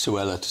prompted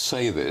Suella to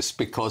say this,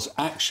 because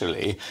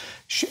actually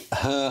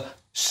her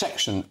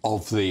section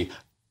of the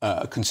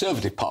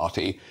Conservative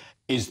Party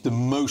is the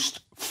most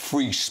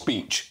free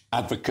speech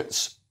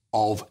advocates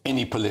of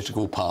any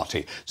political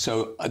party.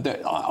 So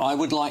I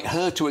would like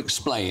her to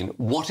explain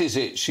what is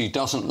it she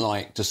doesn't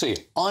like to see.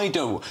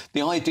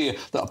 The idea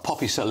that a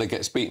poppy seller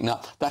gets beaten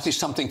up, that is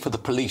something for the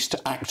police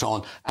to act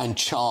on and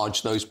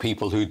charge those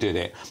people who did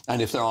it.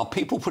 And if there are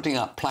people putting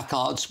up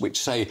placards which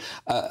say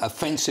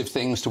offensive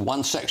things to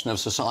one section of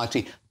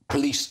society,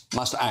 police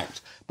must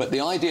act. But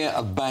the idea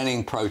of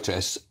banning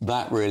protests,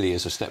 that really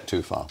is a step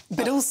too far.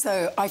 But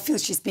also, I feel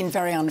she's been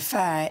very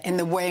unfair in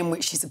the way in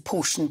which she's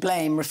apportioned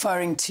blame,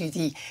 referring to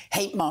the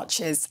hate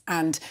marches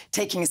and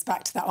taking us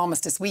back to that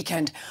Armistice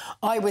weekend.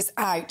 I was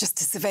out just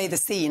to survey the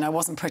scene. I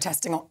wasn't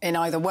protesting in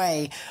either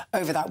way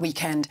over that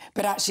weekend.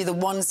 But actually, the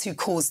ones who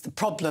caused the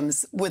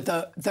problems were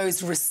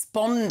those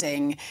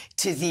responding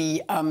to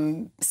the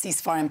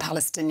ceasefire and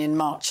Palestinian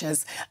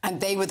marches. And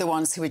they were the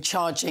ones who were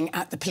charging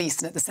at the police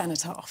and at the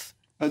cenotaph.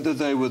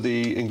 They were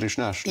the English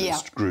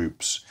nationalist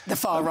groups. The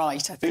far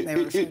right, I think they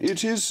were referring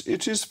to.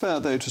 It is fair,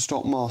 though, to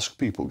stop masked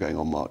people going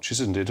on marches,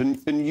 isn't it?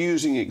 And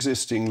using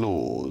existing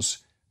laws.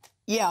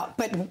 Yeah,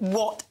 but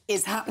what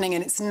is happening,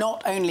 and it's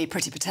not only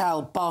Priti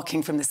Patel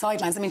barking from the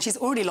sidelines. I mean, she's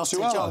already lost her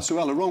job.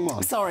 Suella, wrong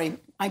one. Sorry,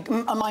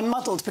 am I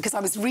muddled? Because I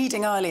was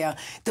reading earlier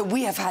that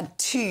we have had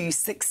 2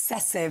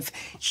 successive,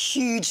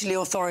 hugely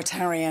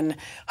authoritarian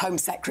Home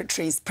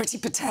Secretaries. Priti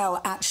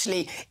Patel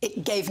actually,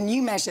 it gave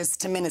new measures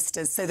to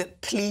ministers so that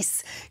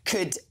police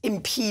could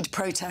impede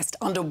protest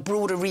under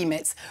broader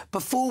remits,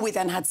 before we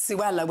then had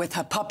Suella with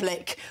her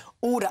Public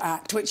Order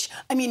Act, which,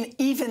 I mean,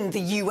 even the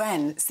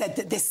UN said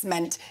that this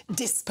meant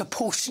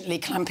disproportionately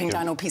clamping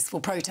down on peaceful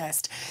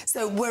protest.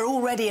 So we're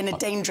already in a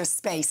dangerous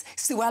space.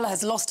 Suella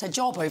has lost her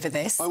job over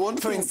this for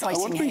inciting hate. I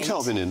want to bring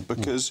Kelvin in,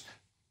 because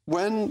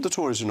when the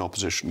Tories were in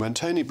opposition, when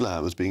Tony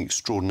Blair was being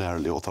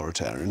extraordinarily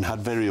authoritarian and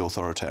had very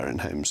authoritarian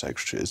Home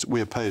Secretaries,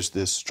 we opposed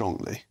this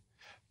strongly.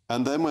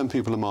 And then when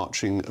people are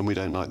marching and we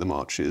don't like the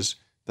marches,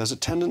 there's a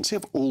tendency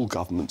of all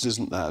governments,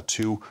 isn't there,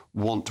 to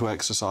want to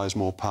exercise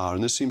more power,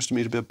 and this seems to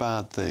me to be a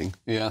bad thing.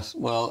 Yes,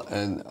 well,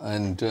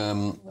 and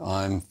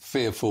I'm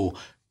fearful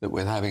that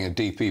with having a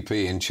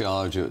DPP in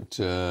charge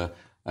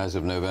as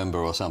of November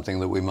or something,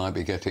 that we might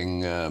be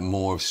getting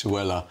more of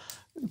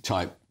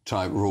Suella-type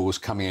rules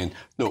coming in.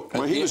 Look,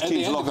 well, he was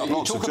keen to lock up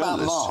lots of journalists. You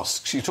talk about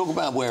masks, you talk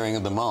about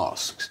wearing the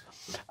masks.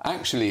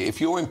 Actually, if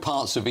you're in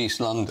parts of East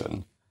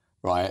London,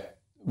 right,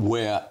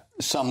 where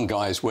some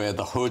guys wear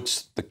the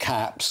hoods, the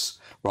caps,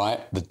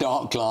 right, the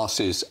dark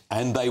glasses,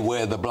 and they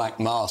wear the black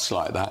mask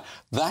like that,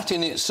 that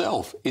in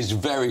itself is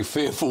very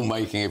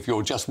fearful-making if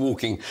you're just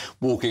walking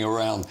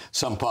around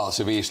some parts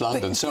of East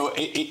London. So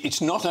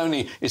it's not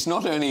only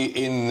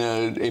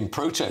in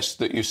protest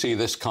that you see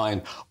this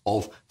kind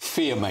of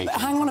fear-making.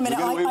 Hang on a minute.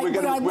 We're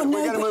going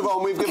to move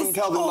on. We've given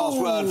Kelvin the last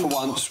word for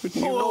once.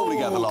 You normally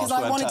get the last word,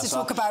 I wanted Tessa. to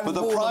talk about but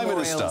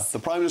the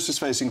Prime Minister's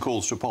facing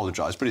calls to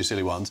apologise, pretty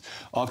silly ones,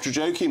 after a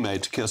joke he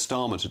made to Keir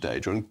Starmer today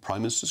during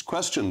Prime Minister's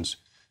questions.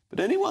 But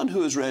anyone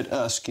who has read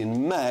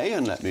Erskine May,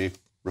 and let me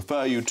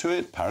refer you to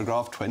it,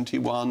 paragraph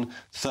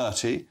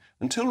 2130,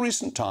 until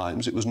recent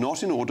times it was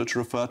not in order to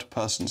refer to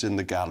persons in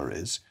the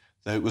galleries,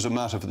 though it was a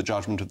matter for the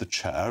judgment of the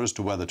chair as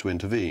to whether to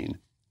intervene.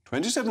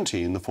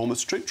 2017, the former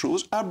strict rule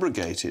was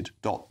abrogated, ...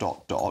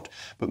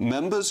 but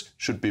members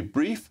should be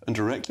brief and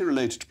directly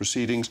related to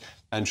proceedings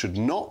and should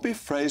not be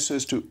phrased so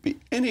as to be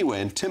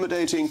anyway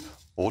intimidating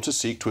or to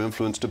seek to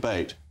influence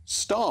debate.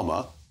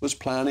 Starmer was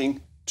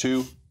planning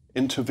to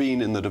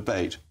intervene in the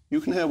debate. You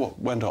can hear what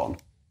went on.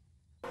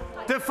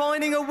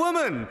 Defining a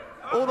woman,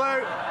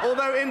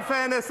 although in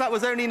fairness that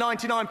was only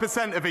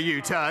 99% of a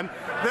U-turn.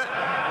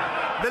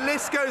 The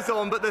list goes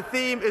on, but the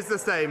theme is the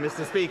same,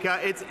 Mr. Speaker.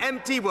 It's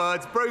empty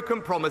words,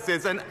 broken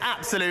promises, and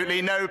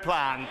absolutely no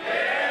plan.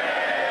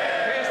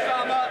 Keir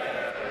Starmer.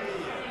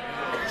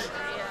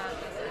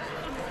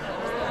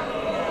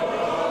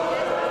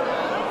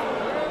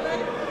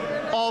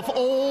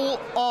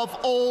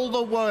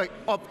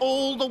 Of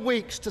all the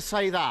weeks to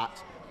say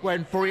that,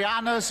 when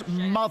Brianna's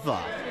mother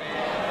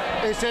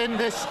is in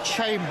this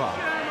chamber,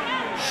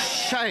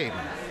 shame.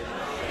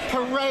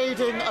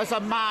 Parading as a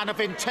man of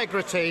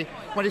integrity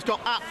when he's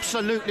got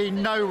absolutely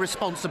no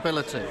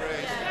responsibility.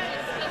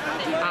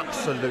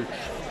 Absolute.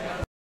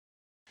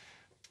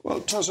 Well,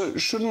 Tessa,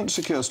 shouldn't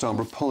Sir Keir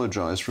Starmer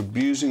apologise for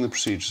abusing the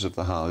procedures of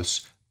the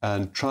House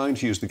and trying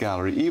to use the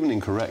gallery, even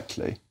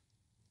incorrectly,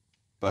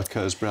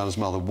 because Brianna's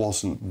mother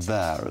wasn't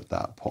there at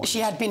that point? She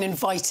had been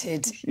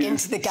invited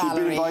into the gallery.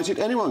 She'd been invited.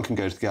 Anyone can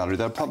go to the gallery.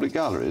 They're public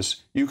galleries.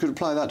 You could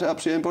apply that to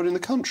absolutely anybody in the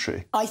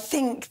country. I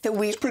think that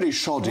it's pretty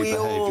shoddy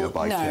behaviour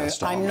by Keir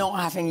Starmer. No, I'm not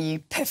having you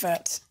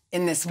pivot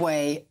in this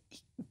way.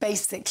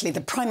 Basically,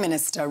 the Prime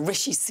Minister,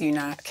 Rishi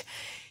Sunak,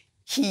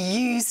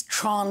 he used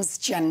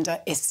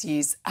transgender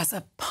issues as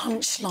a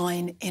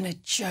punchline in a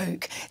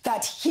joke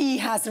that he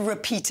has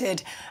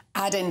repeated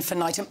ad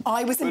infinitum.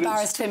 I was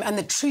embarrassed for him, and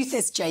the truth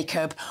is,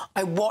 Jacob,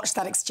 I watched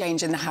that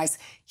exchange in the House.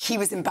 He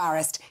was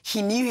embarrassed.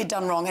 He knew he'd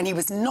done wrong, and he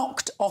was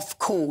knocked off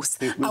course.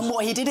 And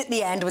what he did at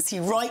the end was he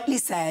rightly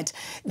said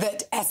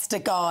that Esther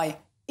Guy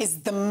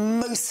is the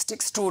most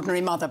extraordinary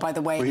mother, by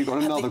the way. Well, he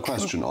got another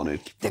question on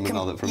it from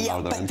another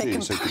MP. But the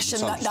compassion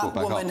that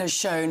woman has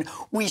shown,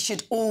 we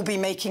should all be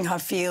making her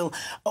feel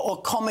or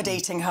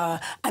accommodating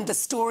her. And the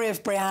story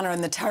of Brianna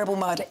and the terrible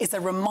murder is a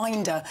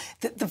reminder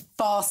that the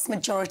vast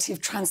majority of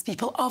trans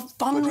people are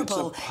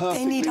vulnerable.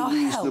 They need our help.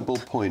 It's a reasonable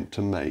point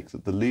to make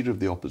that the leader of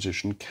the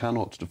opposition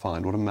cannot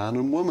define what a man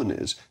and woman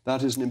is.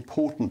 That is an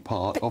important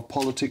part of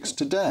politics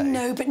today.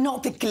 No, but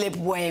not the glib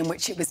way in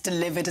which it was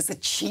delivered as a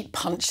cheap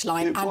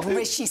punchline.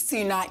 Rishi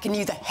Sunak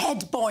knew, the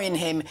head boy in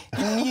him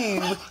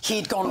knew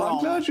he'd gone wrong.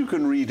 I'm glad you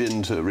can read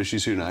into Rishi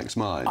Sunak's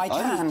mind. I can.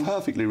 I think it's a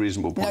perfectly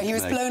reasonable point. No, he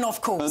was blown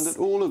off course. And that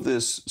all of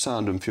this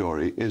sound and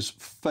fury is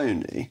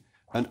phony,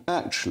 and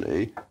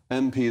actually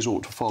MPs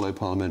ought to follow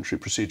parliamentary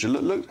procedure.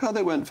 Look how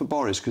they went for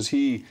Boris, because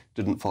he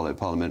didn't follow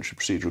parliamentary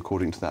procedure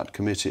according to that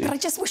committee. But I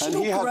just wish he'd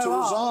all he had to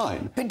grow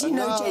resign. But do you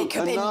know,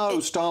 Jacob... And now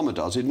Starmer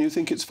does it, and you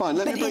think it's fine.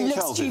 Let me bring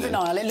Kelvin in.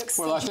 It looks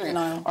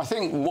juvenile. I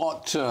think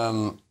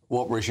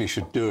what Rishi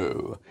should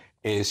do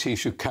is he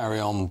should carry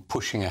on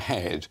pushing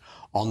ahead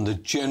on the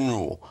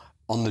general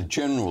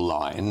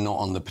line, not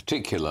on the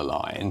particular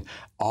line,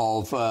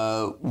 of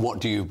what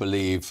do you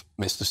believe,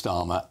 Mr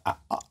Starmer,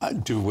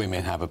 do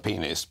women have a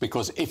penis?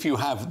 Because if you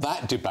have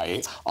that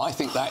debate, I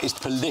think that is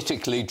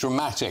politically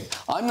dramatic.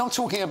 I'm not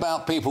talking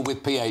about people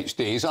with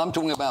PhDs, I'm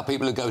talking about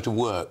people who go to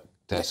work.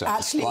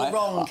 Actually, you're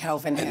wrong,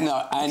 Kelvin. Here.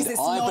 No, and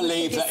I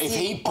believe that if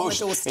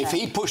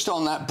he pushed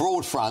on that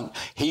broad front,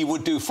 he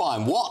would do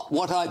fine.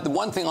 The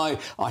one thing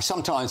I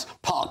sometimes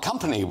part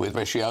company with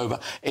Rishi over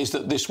is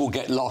that this will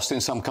get lost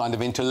in some kind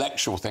of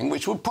intellectual thing,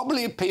 which would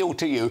probably appeal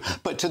to you,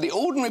 but to the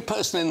ordinary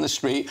person in the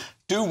street,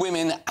 do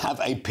women have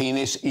a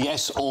penis,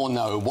 yes or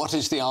no? What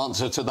is the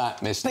answer to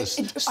that, Mr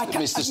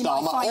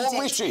Starmer?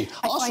 Or Rishi?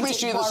 Ask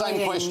Rishi the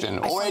same question,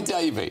 or Ed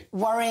Davey.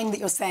 Worrying that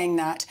you're saying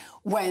that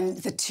when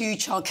the two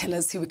child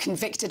killers who were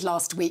convicted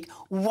last week,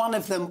 one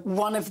of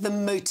the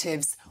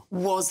motives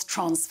was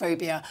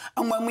transphobia.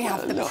 And when we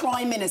have the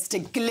Prime Minister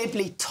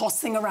glibly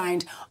tossing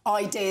around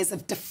ideas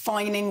of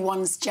defining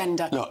one's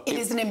gender, it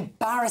is an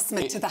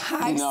embarrassment to the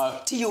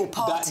House, to your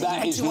party,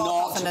 and to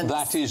our governance.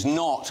 That is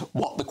not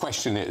what the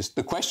question is.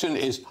 The question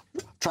is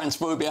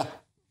transphobia,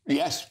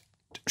 yes,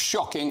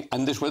 shocking,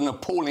 and this was an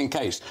appalling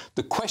case.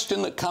 The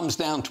question that comes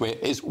down to it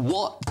is,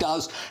 what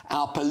does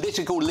our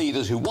political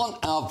leaders who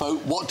want our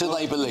vote, what do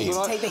they believe?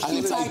 And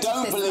if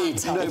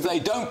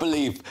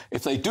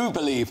they do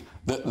believe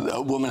that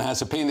a woman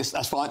has a penis,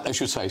 that's fine, they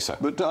should say so.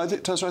 But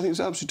Tessa, I think it's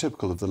absolutely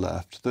typical of the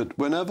left that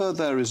whenever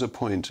there is a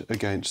point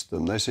against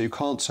them, they say you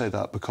can't say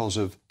that because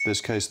of this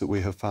case that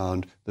we have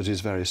found that is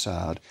very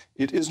sad.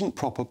 It isn't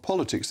proper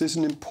politics. This is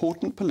an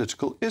important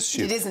political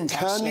issue. It isn't,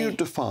 Can you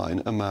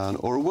define a man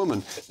or a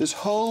woman? This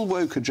whole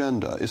woke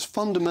agenda is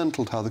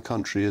fundamental to how the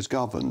country is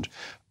governed.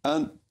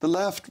 And the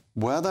left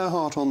wear their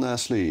heart on their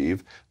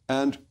sleeve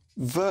and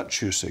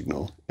virtue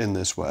signal in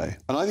this way.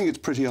 And I think it's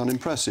pretty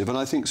unimpressive. And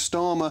I think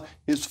Starmer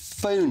is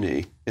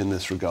phony in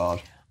this regard.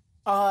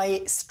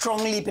 I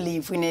strongly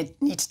believe we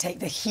need to take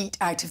the heat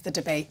out of the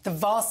debate. The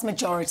vast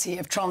majority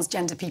of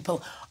transgender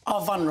people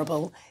are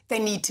vulnerable. They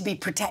need to be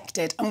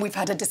protected. And we've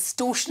had a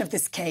distortion of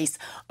this case.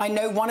 I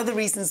know one of the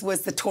reasons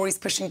was the Tories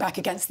pushing back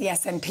against the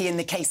SNP in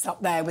the case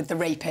up there with the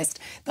rapist.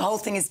 The whole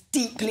thing is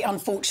deeply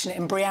unfortunate.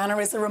 And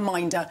Brianna is a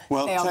reminder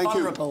they are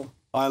vulnerable. You.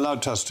 I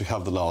allowed Tess to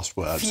have the last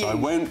word, so I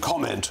won't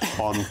comment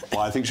on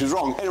why I think she's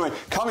wrong. Anyway,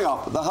 coming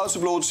up, the House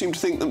of Lords seem to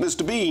think that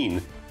Mr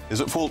Bean is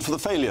at fault for the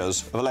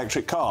failures of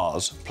electric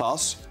cars.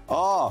 Plus,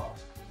 quelle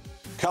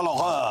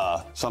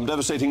horreur! Some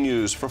devastating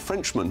news for a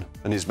Frenchman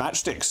and his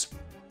matchsticks.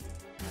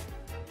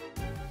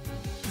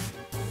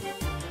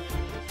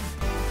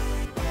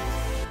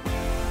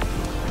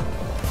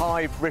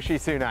 Hi, Rishi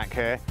Sunak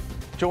here.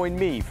 Join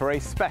me for a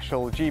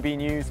special GB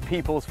News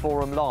People's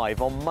Forum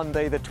Live on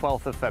Monday the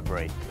 12th of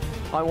February.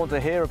 I want to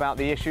hear about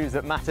the issues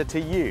that matter to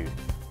you.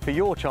 For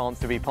your chance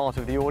to be part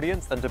of the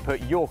audience and to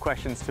put your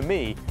questions to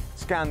me,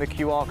 scan the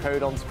QR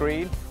code on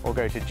screen or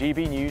go to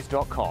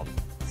gbnews.com.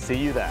 See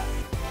you there.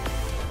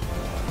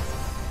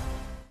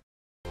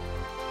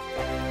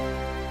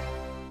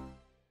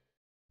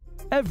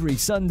 Every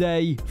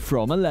Sunday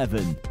from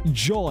 11,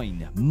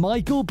 join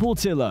Michael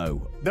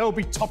Portillo. There will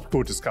be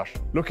topical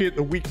discussion, looking at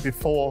the week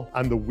before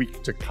and the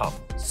week to come.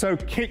 So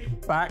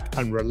kick back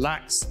and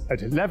relax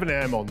at 11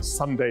 a.m. on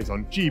Sundays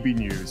on GB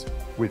News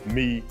with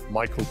me,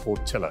 Michael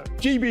Portillo.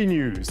 GB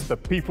News, the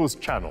People's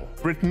Channel,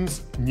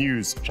 Britain's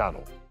news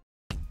channel.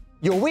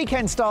 Your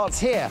weekend starts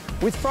here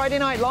with Friday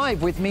Night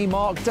Live with me,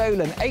 Mark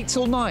Dolan, 8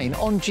 till 9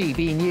 on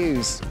GB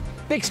News.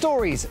 Big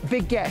stories,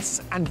 big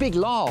guests and big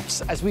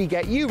laughs as we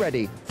get you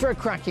ready for a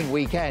cracking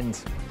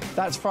weekend.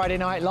 That's Friday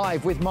Night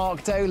Live with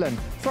Mark Dolan.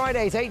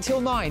 Fridays 8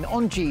 till 9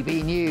 on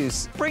GB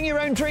News. Bring your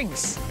own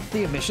drinks.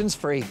 The admission's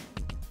free.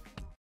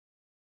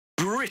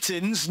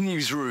 Britain's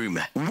newsroom,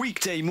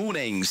 weekday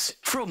mornings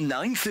from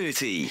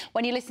 9:30.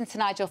 When you listen to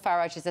Nigel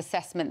Farage's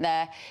assessment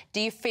there, do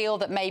you feel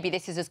that maybe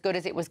this is as good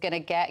as it was going to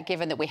get,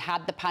 given that we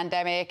had the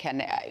pandemic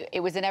and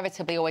it was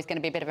inevitably always going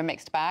to be a bit of a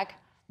mixed bag?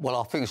 Well,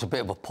 I think it's a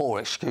bit of a poor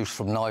excuse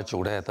from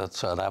Nigel there that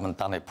they haven't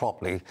done it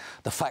properly.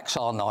 The facts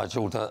are,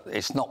 Nigel, that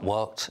it's not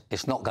worked.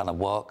 It's not going to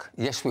work.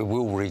 Yes, we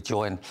will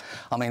rejoin.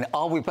 I mean,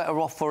 are we better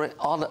off for it?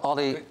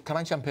 Can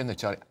I jump in there,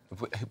 Charlie?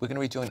 We're going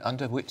to rejoin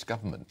under which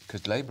government?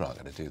 Because Labour aren't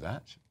going to do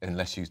that,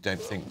 unless you don't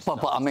think...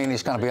 But I mean,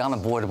 it's going to be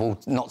unavoidable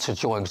not to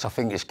join, because I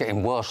think it's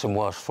getting worse and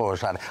worse for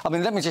us. I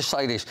mean, let me just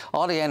say this.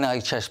 Are the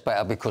NHS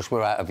better because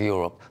we're out of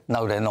Europe?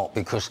 No, they're not,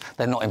 because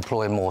they're not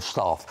employing more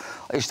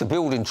staff. Is the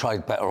building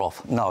trade better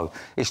off? No.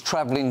 Is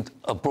travelling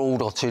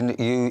abroad or to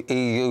the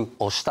EU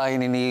or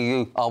staying in the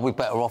EU, are we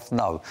better off?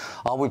 No.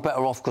 Are we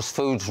better off because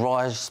foods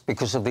rise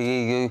because of the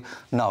EU?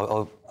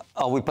 No.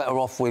 Are we better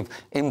off with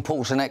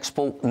imports and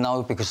export?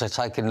 No, because they're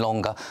taking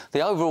longer. The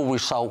overall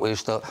result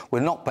is that we're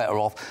not better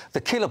off. The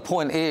killer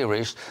point here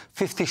is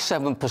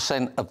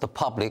 57% of the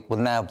public will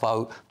now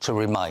vote to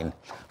remain.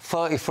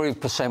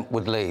 33%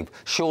 would leave.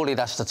 Surely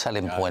that's the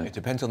telling point. It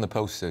depends on the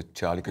pollster,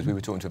 Charlie, because we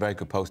were talking to a very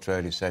good pollster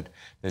earlier who said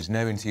there's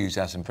no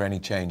enthusiasm for any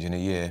change in a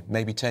year.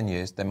 Maybe 10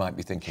 years, they might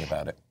be thinking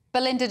about it.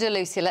 Belinda de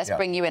Lucia, let's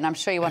bring you in. I'm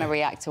sure you want to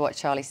react to what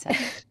Charlie said.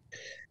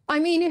 I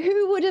mean,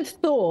 who would have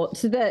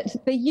thought that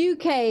the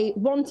UK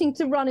wanting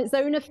to run its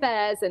own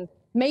affairs and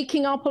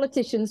making our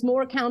politicians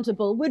more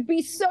accountable would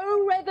be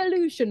so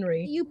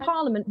revolutionary? EU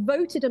Parliament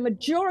voted a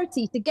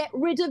majority to get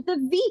rid of the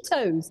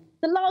vetoes,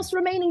 the last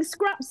remaining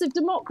scraps of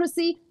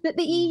democracy that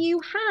the EU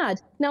had.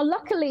 Now,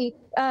 luckily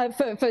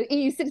for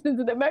EU citizens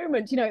at the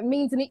moment, you know, it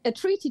means a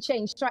treaty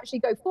change to actually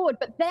go forward.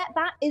 But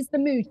that is the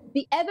mood.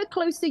 The ever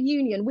closer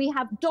union. We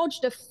have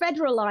dodged a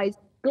federalised,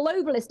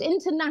 globalist,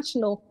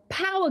 international,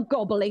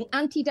 power-gobbling,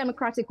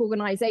 anti-democratic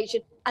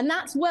organisation, and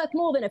that's worth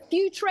more than a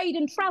few trade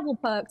and travel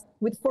perks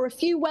for a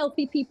few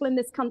wealthy people in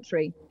this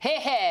country. Hear,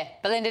 hear.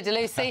 Belinda de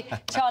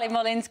Lucia, Charlie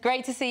Mullins,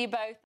 great to see you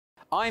both.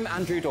 I'm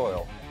Andrew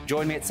Doyle.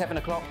 Join me at 7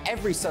 o'clock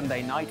every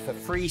Sunday night for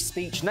Free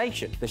Speech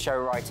Nation, the show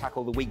where I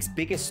tackle the week's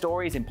biggest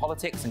stories in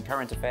politics and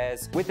current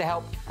affairs with the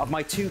help of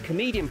my 2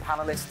 comedian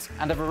panellists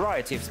and a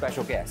variety of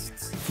special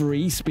guests.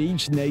 Free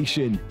Speech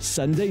Nation,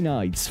 Sunday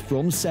nights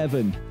from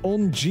 7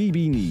 on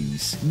GB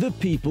News, the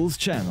People's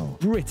Channel,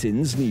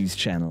 Britain's news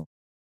channel.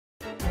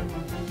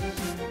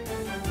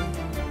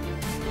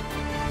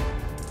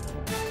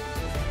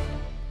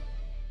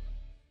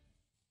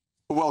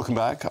 Welcome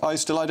back. I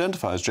still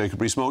identify as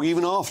Jacob Rees-Mogg,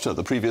 even after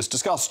the previous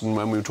discussion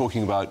when we were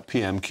talking about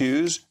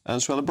PMQs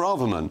and Suella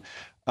Braverman.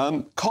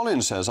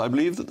 Colin says, I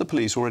believe that the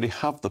police already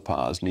have the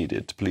powers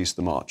needed to police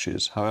the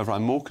marches. However,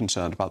 I'm more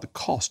concerned about the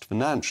cost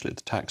financially to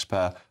the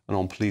taxpayer and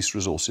on police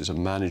resources of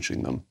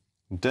managing them.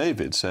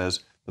 David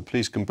says the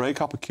police can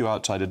break up a queue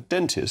outside a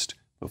dentist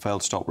but fail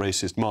to stop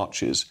racist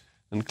marches.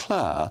 And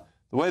Claire,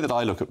 the way that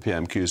I look at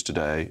PMQs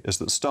today is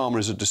that Starmer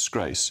is a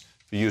disgrace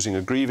for using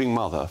a grieving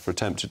mother for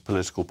attempted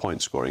political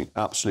point scoring.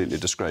 Absolutely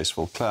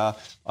disgraceful. Claire,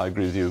 I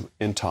agree with you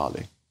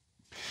entirely.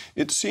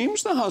 It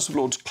seems the House of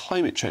Lords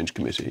Climate Change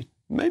Committee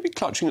may be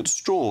clutching at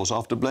straws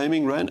after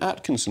blaming Rowan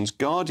Atkinson's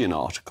Guardian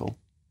article,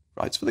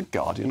 writes for The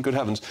Guardian, good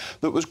heavens,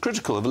 that was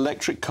critical of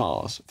electric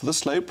cars for the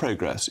slow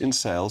progress in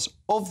sales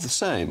of the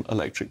same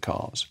electric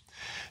cars.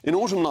 In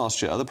autumn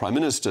last year, the Prime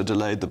Minister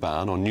delayed the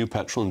ban on new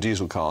petrol and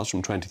diesel cars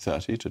from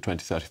 2030 to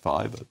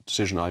 2035, a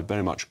decision I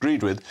very much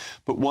agreed with.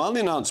 But while the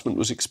announcement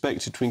was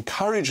expected to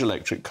encourage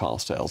electric car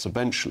sales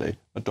eventually,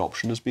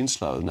 adoption has been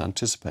slower than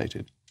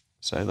anticipated.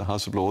 So the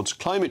House of Lords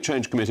Climate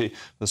Change Committee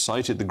has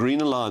cited the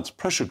Green Alliance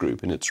Pressure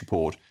Group in its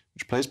report,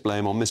 which placed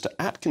blame on Mr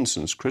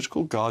Atkinson's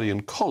critical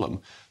Guardian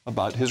column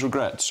about his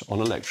regrets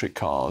on electric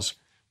cars.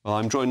 Well,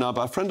 I'm joined now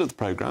by a friend of the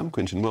programme,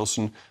 Quentin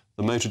Wilson,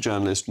 the motor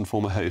journalist and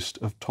former host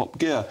of Top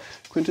Gear.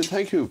 Quentin,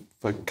 thank you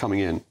for coming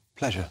in.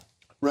 Pleasure.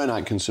 Rowan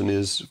Atkinson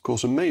is, of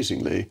course,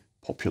 amazingly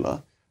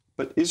popular,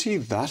 but is he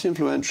that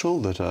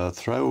influential that a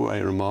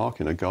throwaway remark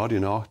in a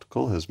Guardian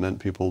article has meant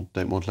people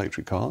don't want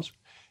electric cars?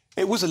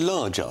 It was a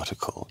large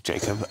article,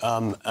 Jacob,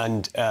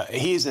 and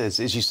he is,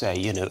 as you say,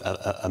 you know,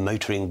 a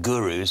motoring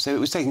guru, so it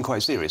was taken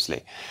quite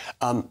seriously.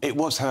 It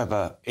was,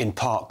 however, in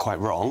part quite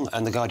wrong,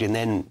 and The Guardian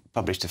then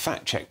published a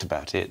fact-check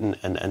about it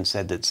and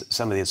said that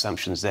some of the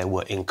assumptions there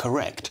were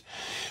incorrect.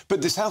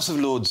 But this House of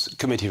Lords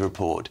committee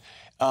report,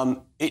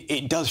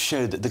 it does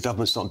show that the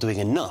government's not doing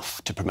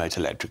enough to promote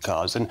electric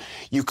cars, and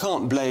you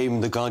can't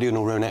blame The Guardian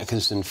or Rowan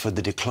Atkinson for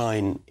the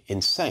decline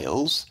in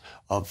sales,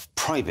 of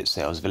private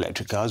sales of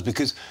electric cars,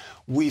 because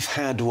we've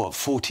had,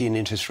 14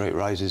 interest rate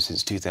rises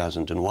since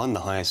 2001, the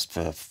highest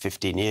for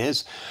 15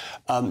 years.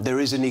 There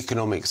is an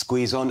economic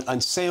squeeze on,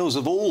 and sales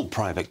of all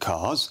private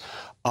cars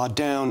are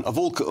down, of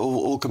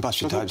all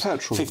combustion types,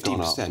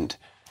 15%.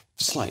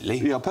 Slightly.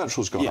 Yeah,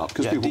 petrol's gone up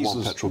because people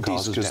want petrol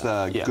cars because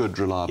they're good,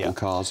 reliable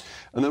cars.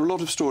 And there are a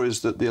lot of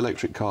stories that the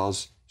electric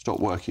cars stopped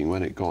working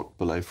when it got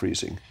below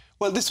freezing.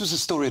 Well, this was a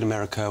story in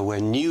America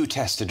where new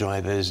Tesla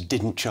drivers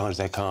didn't charge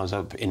their cars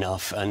up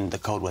enough and the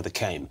cold weather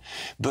came.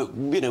 But,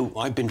 you know,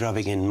 I've been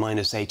driving in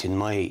 -8 in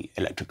my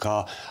electric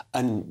car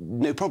and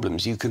no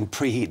problems. You can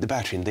preheat the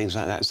battery and things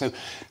like that. So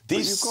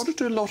these... But you've got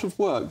to do a lot of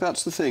work.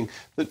 That's the thing,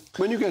 that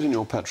when you get in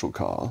your petrol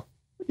car,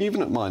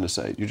 even at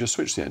 -8, you just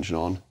switch the engine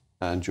on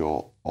and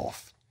you're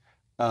off.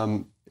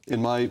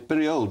 In my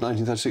very old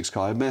 1936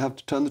 car, I may have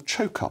to turn the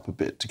choke up a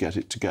bit to get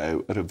it to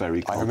go at a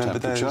very cold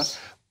temperature. Those.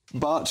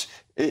 But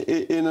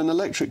in an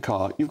electric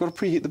car, you've got to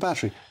preheat the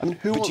battery. I mean,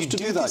 who wants to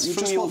do that? You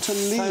just want to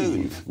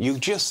leave. You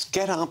just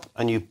get up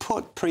and you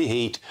put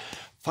preheat.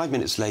 5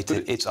 minutes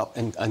later, it's up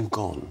and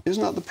gone.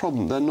 Isn't that the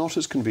problem? They're not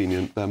as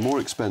convenient. They're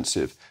more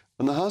expensive.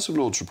 And the House of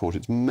Lords report,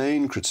 its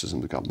main criticism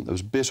of the government, there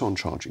was a bit on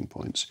charging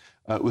points,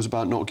 was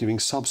about not giving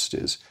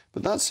subsidies.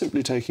 But that's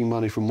simply taking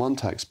money from one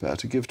taxpayer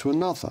to give to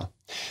another.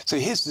 So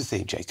here's the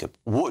thing, Jacob.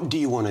 What do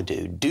you want to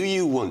do? Do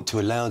you want to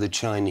allow the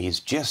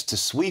Chinese just to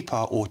sweep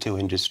our auto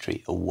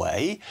industry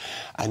away?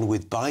 And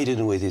with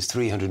Biden, with his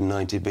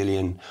 $390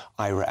 billion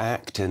IRA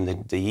Act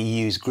and the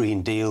EU's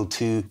Green Deal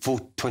to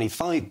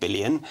 $25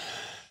 billion,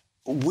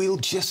 we'll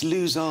just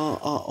lose our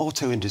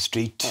auto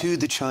industry to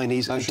the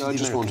Chinese and to the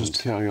Americans. I just want us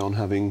to carry on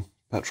having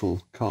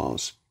petrol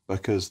cars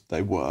because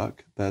they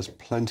work. There's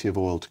plenty of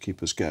oil to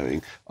keep us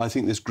going. I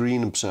think this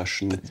green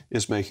obsession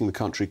is making the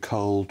country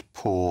cold,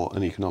 poor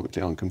and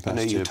economically uncompetitive.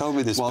 No, you told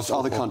me this whilst before.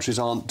 Other countries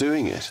aren't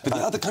doing it. But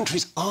the other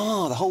countries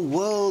are. The whole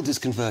world is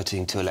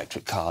converting to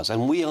electric cars,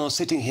 and we are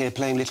sitting here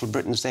playing Little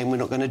Britain saying we're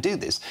not going to do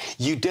this.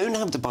 You don't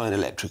have to buy an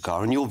electric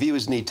car, and your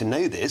viewers need to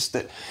know this,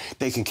 that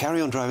they can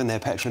carry on driving their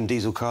petrol and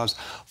diesel cars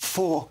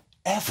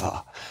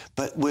forever.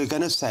 But we're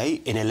going to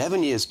say in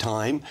 11 years'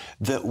 time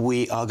that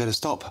we are going to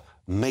stop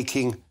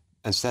making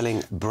and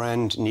selling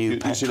brand new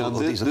petrol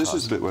or diesel cars. This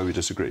is the bit where we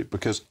disagree,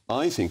 because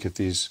I think if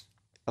these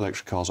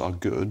electric cars are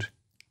good,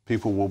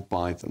 people will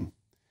buy them.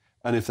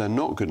 And if they're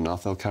not good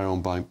enough, they'll carry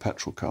on buying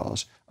petrol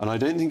cars. And I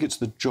don't think it's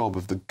the job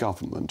of the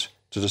government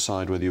to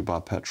decide whether you buy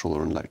a petrol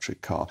or an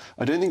electric car.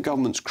 I don't think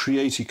governments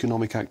create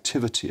economic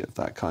activity of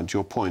that kind, to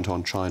your point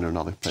on China and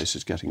other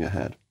places getting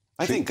ahead.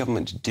 I think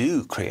governments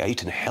do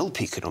create and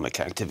help economic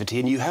activity,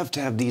 and you have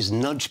to have these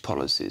nudge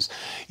policies.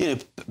 You know,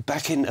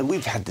 back in, and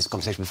we've had this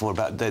conversation before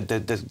about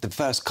the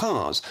first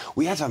cars.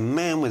 We had a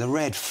man with a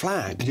red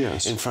flag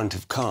in front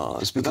of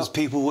cars because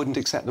people wouldn't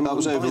accept them. That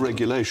was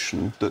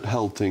over-regulation that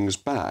held things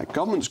back.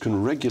 Governments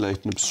can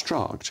regulate and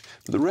obstruct,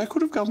 but the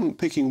record of government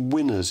picking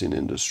winners in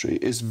industry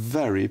is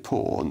very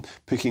poor, and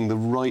picking the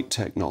right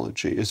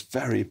technology is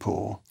very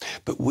poor.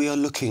 But we are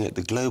looking at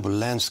the global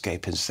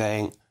landscape and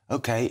saying,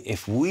 OK,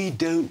 if we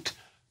don't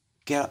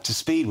get up to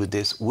speed with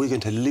this, we're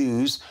going to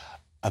lose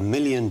 1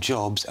 million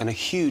jobs and a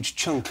huge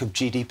chunk of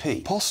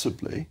GDP.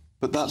 Possibly,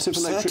 But that's if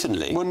electric...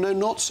 Certainly. Well, no,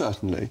 not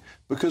certainly.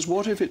 Because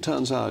what if it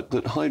turns out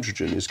that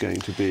hydrogen is going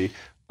to be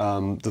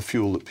the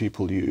fuel that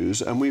people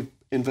use, and we've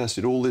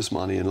invested all this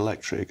money in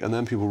electric, and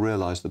then people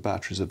realise the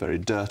batteries are very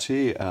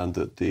dirty and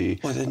that the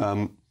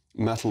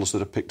metals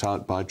that are picked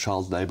out by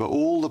child labour,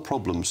 all the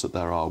problems that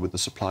there are with the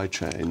supply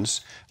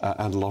chains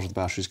and a lot of the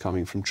batteries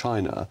coming from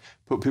China,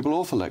 put people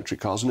off electric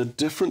cars and a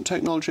different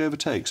technology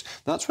overtakes.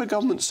 That's where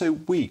government's so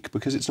weak,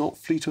 because it's not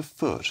fleet of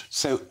foot.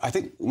 So I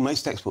think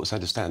most experts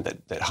understand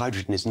that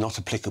hydrogen is not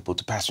applicable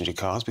to passenger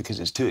cars because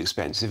it's too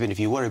expensive. And if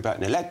you worry about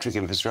an electric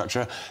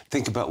infrastructure,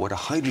 think about what a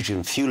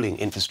hydrogen fuelling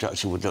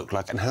infrastructure would look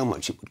like and how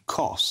much it would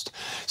cost.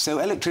 So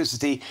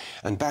electricity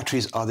and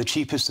batteries are the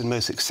cheapest and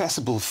most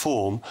accessible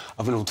form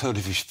of an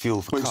alternative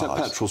fuel for cars. Except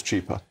petrol's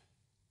cheaper.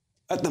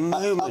 At the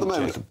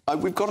moment,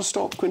 we've got to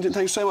stop. Quentin,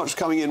 thanks so much for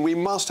coming in. We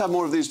must have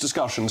more of these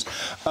discussions.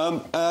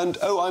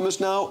 I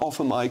must now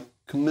offer my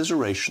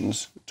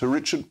commiserations to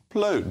Richard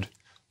Plode,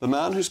 the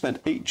man who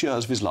spent 8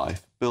 years of his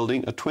life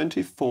building a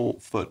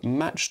 24-foot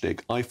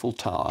matchstick Eiffel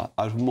Tower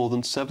out of more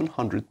than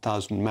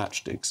 700,000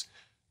 matchsticks,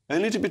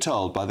 only to be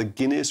told by the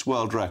Guinness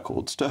World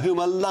Records, to whom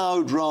a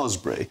loud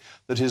raspberry,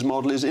 that his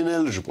model is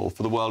ineligible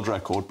for the world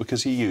record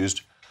because he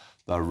used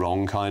the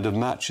wrong kind of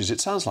matches.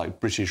 It sounds like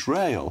British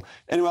Rail.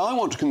 Anyway, I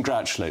want to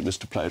congratulate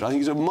Mr. Plode. I think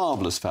he's a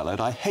marvellous fellow,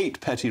 and I hate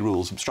petty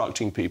rules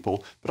obstructing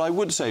people, but I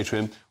would say to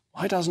him,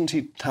 why doesn't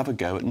he have a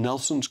go at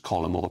Nelson's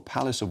Column or the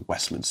Palace of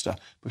Westminster?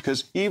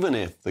 Because even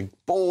if the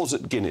bores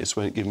at Guinness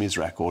won't give me his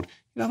record,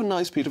 he'd have a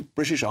nice piece of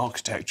British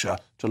architecture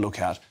to look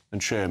at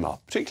and cheer him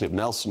up, particularly of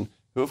Nelson,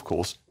 who, of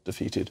course,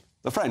 defeated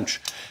the French.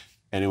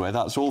 Anyway,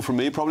 that's all from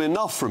me, probably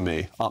enough from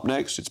me. Up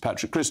next, it's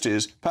Patrick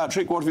Christie's.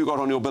 Patrick, what have you got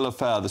on your bill of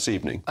fare this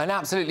evening? An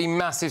absolutely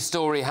massive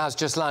story has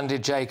just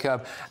landed,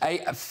 Jacob.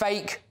 A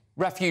fake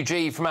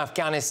refugee from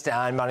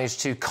Afghanistan managed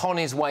to con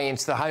his way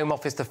into the Home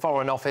Office, the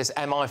Foreign Office,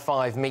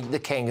 MI5, meet the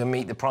King and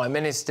meet the Prime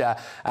Minister.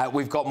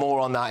 We've got more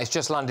on that. It's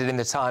just landed in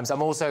the Times.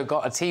 I've also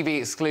got a TV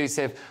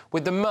exclusive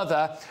with the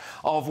mother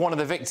of one of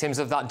the victims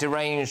of that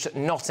deranged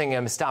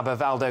Nottingham stabber,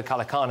 Valdo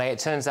Calicane. It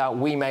turns out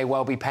we may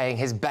well be paying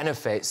his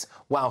benefits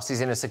whilst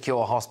he's in a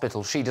secure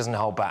hospital. She doesn't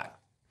hold back.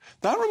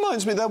 That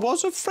reminds me, there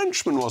was a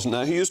Frenchman, wasn't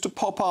there, who used to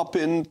pop up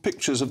in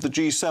pictures of the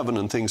G7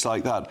 and things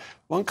like that.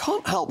 One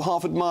can't help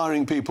half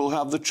admiring people who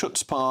have the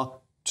chutzpah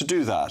to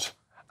do that.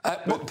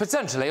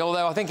 Potentially,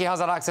 although I think he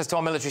has had access to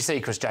our military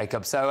secrets,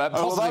 Jacob, so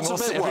possibly more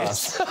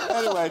serious.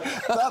 Anyway,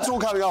 that's all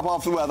coming up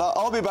after the weather.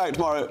 I'll be back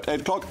tomorrow at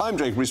 8 o'clock. I'm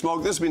Jacob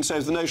Rees-Mogg. This has been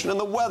Save the Nation, and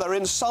the weather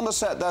in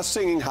Somerset, they're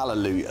singing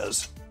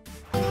hallelujahs.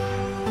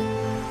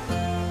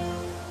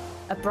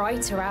 A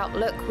brighter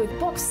outlook with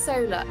Box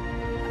Solar,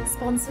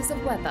 sponsors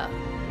of weather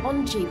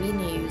on GB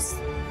News.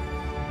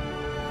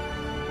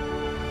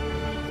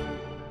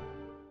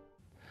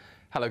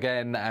 Hello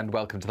again and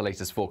welcome to the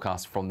latest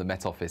forecast from the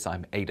Met Office.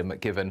 I'm Aidan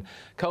McGivern.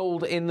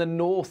 Cold in the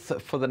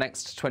north for the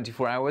next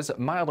 24 hours,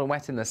 mild and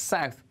wet in the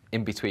south,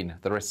 in between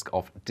the risk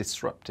of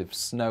disruptive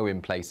snow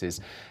in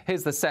places.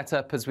 Here's the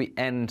setup as we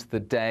end the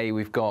day.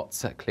 We've got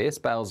clear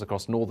spells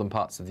across northern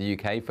parts of the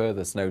UK,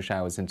 further snow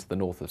showers into the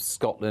north of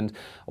Scotland,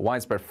 a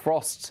widespread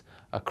frost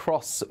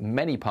across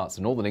many parts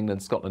of northern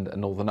England, Scotland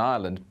and Northern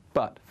Ireland,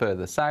 but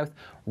further south,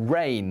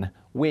 rain,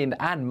 wind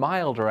and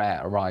milder air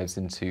arrives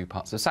into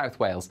parts of South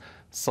Wales,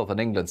 southern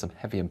England, some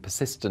heavy and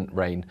persistent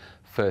rain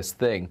first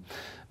thing.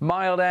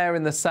 Mild air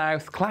in the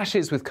south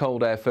clashes with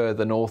cold air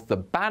further north. The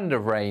band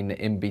of rain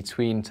in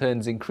between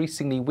turns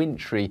increasingly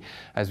wintry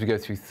as we go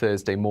through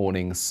Thursday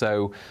morning.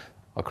 So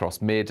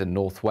across mid and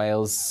North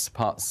Wales,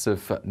 parts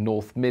of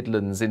North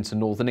Midlands into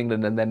Northern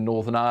England and then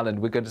Northern Ireland,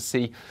 we're going to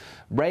see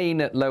rain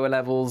at lower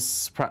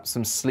levels, perhaps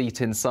some sleet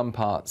in some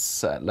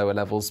parts at lower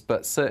levels,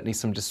 but certainly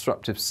some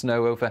disruptive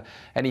snow over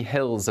any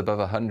hills above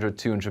 100,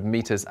 200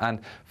 metres. And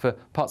for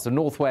parts of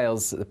North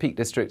Wales, the Peak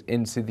District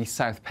into the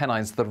South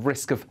Pennines, the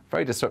risk of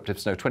very disruptive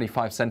snow,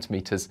 25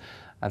 centimetres,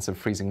 and some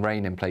freezing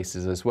rain in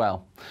places as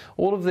well.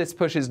 All of this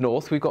pushes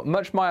north. We've got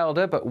much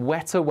milder but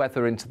wetter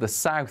weather into the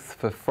south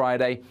for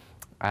Friday,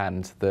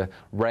 and the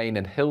rain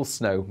and hill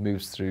snow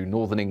moves through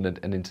northern England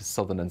and into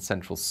southern and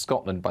central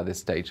Scotland by this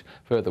stage.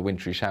 Further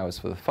wintry showers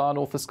for the far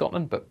north of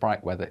Scotland, but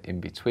bright weather in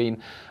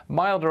between.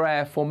 Milder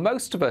air for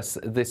most of us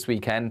this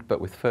weekend,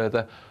 but with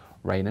further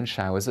rain and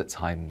showers at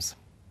times.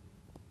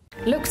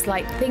 Looks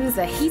like things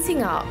are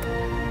heating up.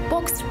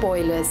 Boxed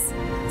boilers,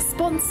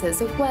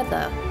 sponsors of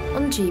weather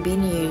on GB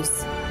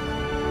News.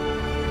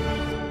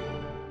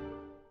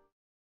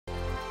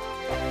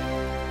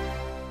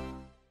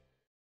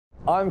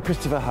 I'm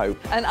Christopher Hope.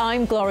 And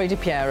I'm Gloria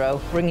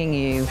DiPiero, bringing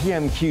you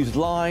PMQ's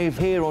Live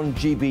here on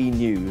GB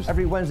News.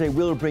 Every Wednesday,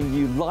 we'll bring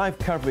you live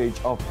coverage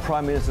of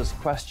Prime Minister's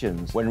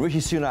questions when Rishi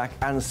Sunak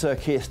and Sir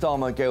Keir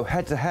Starmer go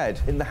head-to-head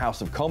in the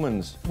House of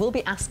Commons. We'll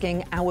be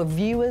asking our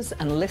viewers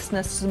and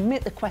listeners to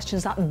submit the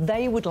questions that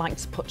they would like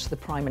to put to the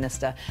Prime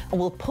Minister, and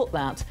we'll put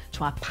that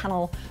to our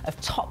panel of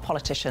top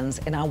politicians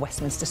in our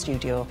Westminster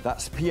studio.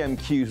 That's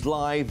PMQ's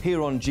Live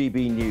here on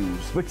GB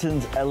News,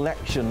 Britain's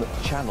election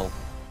channel.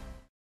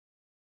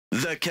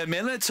 The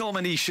Camilla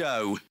Tominey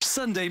Show.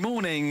 Sunday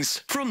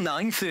mornings from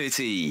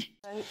 9:30.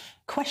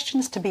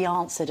 Questions to be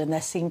answered, and there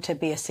seem to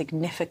be a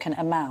significant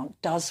amount,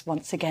 does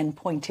once again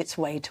point its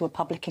way to a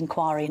public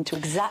inquiry into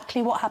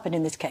exactly what happened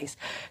in this case.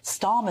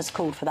 Starmer's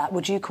called for that.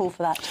 Would you call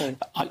for that too?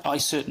 I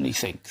certainly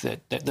think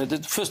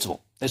that first of all,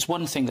 there's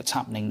one thing that's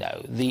happening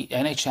now. The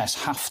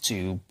NHS have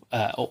to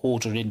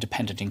order an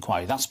independent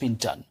inquiry. That's been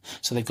done.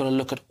 So they've got to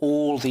look at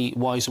all the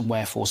whys and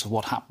wherefores of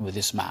what happened with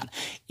this man.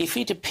 If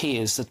it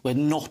appears that we're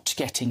not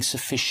getting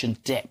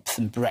sufficient depth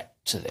and breadth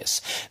to this,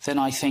 then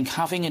I think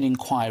having an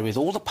inquiry with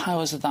all the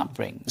powers that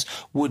brings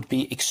would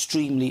be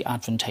extremely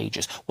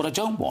advantageous. What I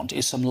don't want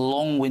is some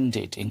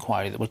long-winded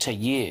inquiry that will take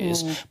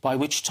years, by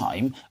which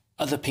time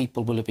other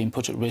people will have been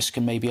put at risk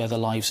and maybe other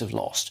lives have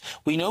lost.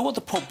 We know what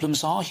the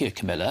problems are here,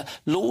 Camilla.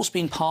 Law's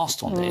been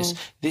passed on this.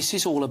 This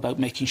is all about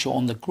making sure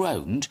on the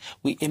ground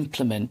we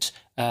implement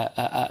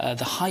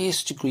the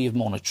highest degree of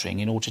monitoring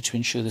in order to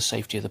ensure the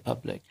safety of the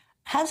public.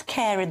 Has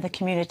care in the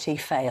community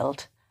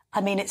failed? I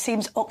mean, it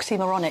seems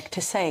oxymoronic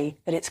to say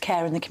that it's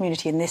care in the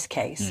community in this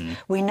case.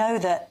 We know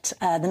that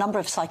the number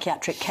of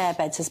psychiatric care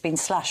beds has been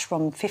slashed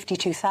from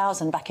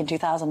 52,000 back in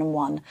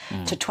 2001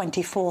 to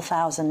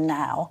 24,000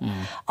 now.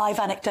 I've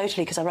anecdotally,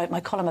 because I wrote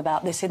my column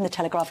about this in The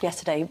Telegraph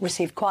yesterday,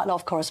 received quite a lot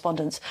of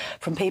correspondence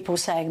from people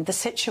saying the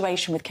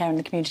situation with care in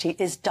the community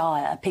is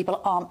dire.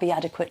 People aren't being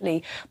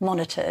adequately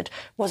monitored.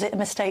 Was it a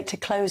mistake to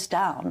close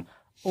down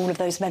all of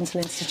those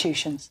mental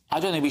institutions? I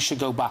don't think we should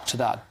go back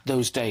to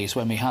those days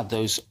when we had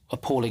those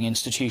appalling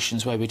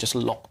institutions where we just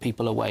lock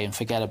people away and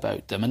forget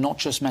about them, and not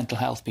just mental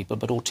health people,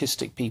 but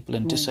autistic people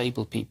and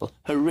disabled people.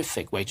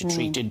 Horrific way to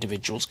treat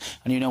individuals,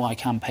 and you know I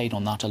campaign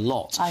on that a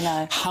lot. I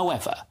know.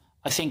 However,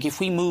 I think if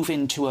we move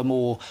into a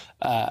more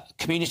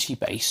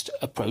community-based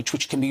approach,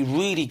 which can be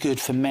really good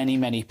for many,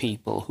 many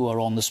people who are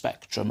on the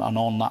spectrum and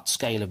on that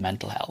scale of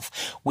mental health,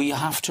 we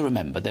have to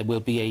remember there will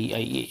be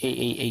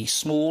a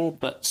small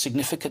but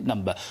significant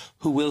number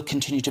who will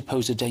continue to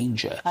pose a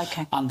danger.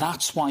 Okay. And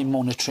that's why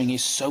monitoring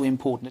is so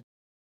important.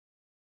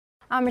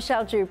 I'm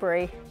Michelle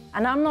Dewberry,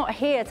 and I'm not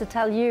here to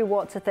tell you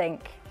what to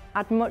think.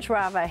 I'd much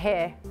rather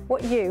hear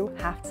what you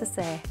have to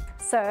say.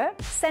 So,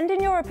 send in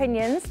your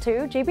opinions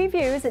to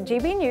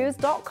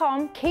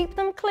gbviews@gbnews.com. Keep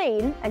them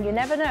clean, and you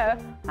never know,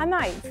 I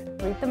might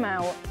read them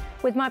out.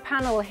 With my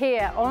panel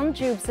here on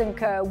Jubes &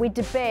 Co, we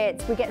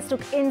debate, we get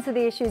stuck into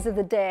the issues of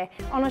the day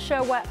on a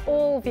show where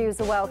all views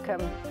are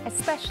welcome,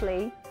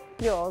 especially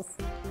yours.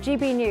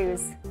 GB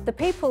News, the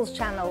People's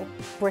Channel,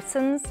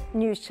 Britain's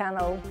news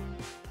channel.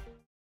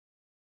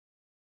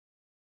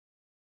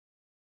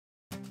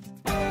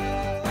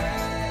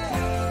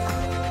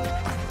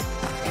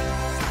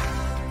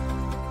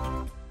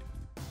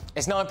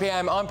 It's 9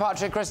 p.m. I'm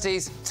Patrick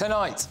Christie's.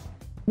 Tonight,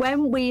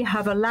 when we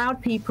have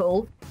allowed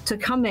people to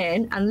come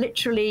in and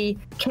literally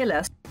kill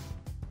us.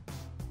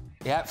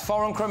 yeah,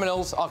 foreign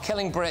criminals are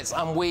killing Brits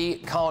and we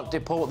can't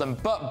deport them.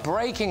 But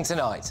breaking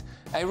tonight,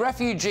 a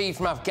refugee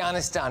from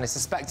Afghanistan is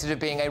suspected of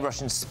being a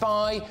Russian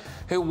spy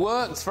who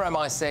worked for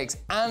MI6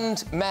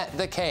 and met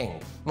the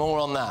King. More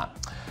on that.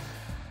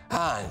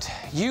 And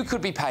you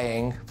could be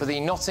paying for the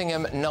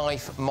Nottingham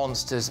Knife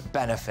Monsters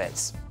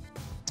benefits.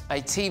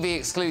 A TV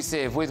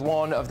exclusive with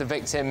one of the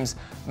victims'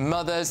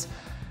 mothers.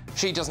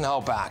 She doesn't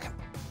hold back.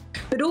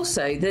 But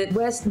also,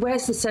 where's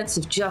the sense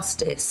of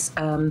justice?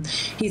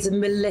 He's a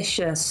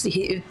malicious,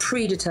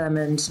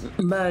 predetermined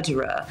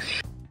murderer.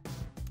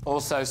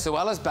 Also,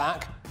 Suella's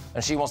back,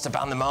 and she wants to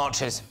ban the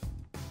marches.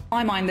 In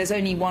my mind, there's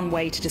only one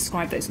way to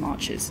describe those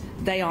marches.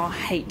 They are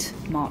hate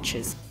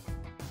marches.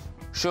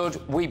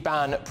 Should we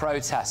ban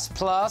protests?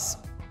 Plus,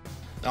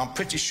 now, I'm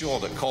pretty sure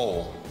that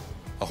coal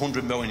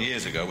 100 million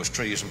years ago was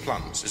trees and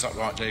plants. Is that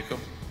right, Jacob?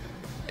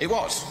 It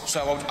was.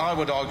 So I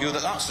would argue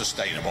that that's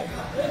sustainable.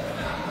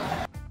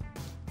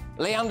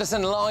 Lee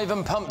Anderson live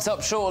and pumped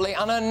up shortly,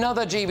 and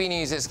another GB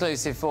News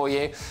exclusive for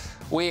you.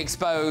 We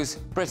expose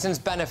Britain's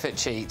benefit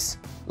cheats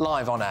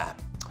live on air.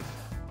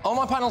 On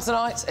my panel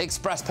tonight,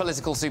 Express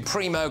political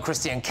supremo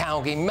Christian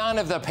Calgie, man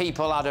of the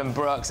people Adam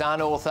Brooks,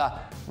 and author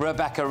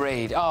Rebecca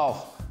Reed.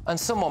 Oh, and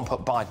someone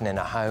put Biden in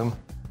a home.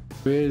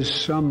 There is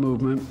some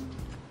movement,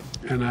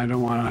 and I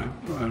don't want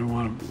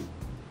to,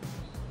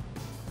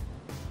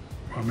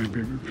 well,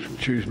 maybe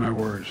choose my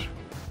words.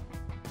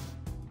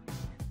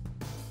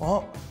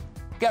 What?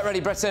 Get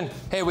ready, Britain.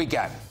 Here we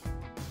go.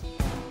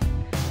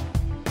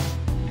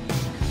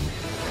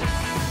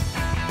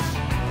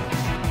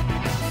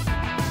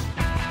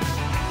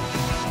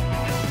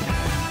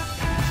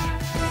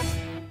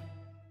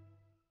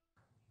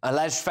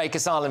 Alleged fake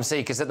asylum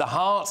seekers at the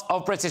heart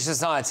of British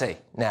society.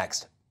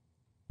 Next.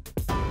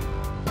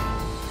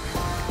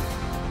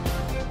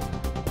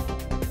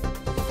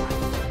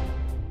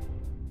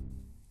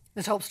 The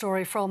The top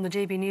story from the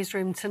GB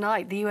newsroom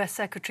tonight. The US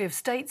Secretary of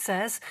State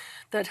says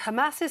that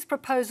Hamas's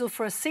proposal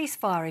for a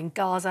ceasefire in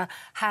Gaza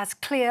has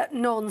clear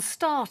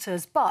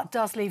non-starters, but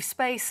does leave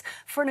space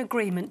for an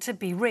agreement to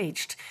be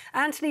reached.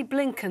 Antony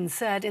Blinken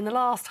said in the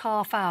last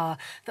half hour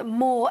that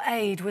more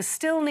aid was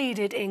still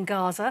needed in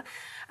Gaza,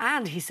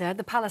 and he said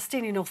the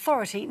Palestinian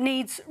Authority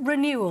needs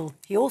renewal.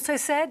 He also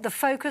said the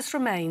focus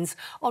remains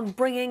on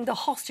bringing the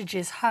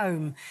hostages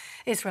home.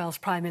 Israel's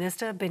Prime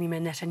Minister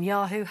Benjamin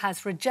Netanyahu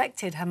has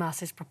rejected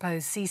Hamas's proposed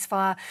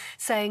ceasefire,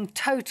 saying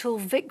total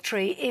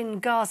victory in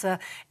Gaza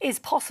is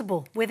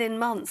possible within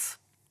months.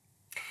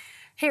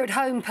 Here at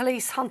home,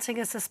 police hunting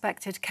a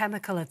suspected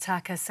chemical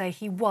attacker say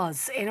he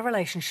was in a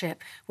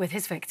relationship with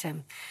his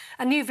victim.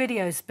 A new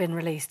video's been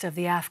released of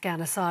the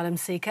Afghan asylum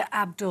seeker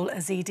Abdul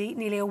Azidi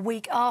nearly a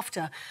week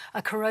after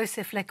a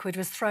corrosive liquid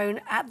was thrown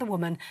at the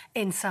woman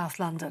in South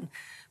London.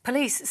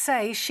 Police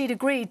say she'd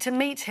agreed to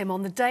meet him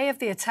on the day of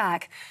the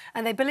attack,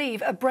 and they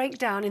believe a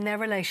breakdown in their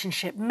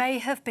relationship may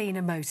have been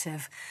a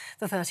motive.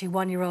 The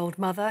 31-year-old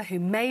mother, who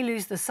may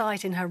lose the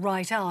sight in her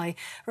right eye,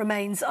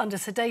 remains under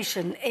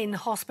sedation in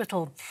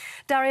hospital.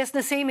 Darius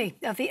Nassimi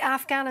of the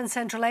Afghan and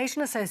Central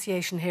Asian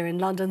Association here in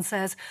London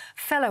says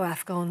fellow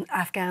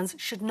Afghans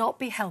should not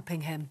be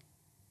helping him.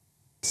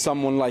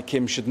 Someone like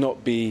him should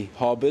not be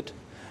harboured.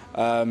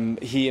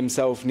 He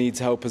himself needs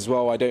help as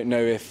well. I don't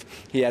know if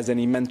he has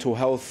any mental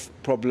health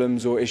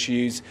problems or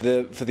issues.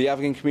 For the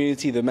Afghan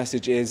community, the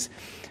message is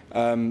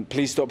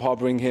please stop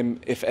harbouring him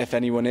if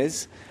anyone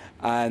is,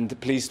 and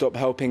please stop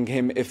helping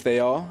him if they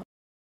are.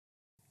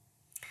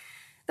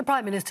 The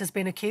Prime Minister's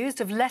been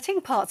accused of letting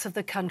parts of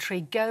the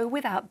country go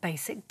without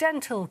basic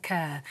dental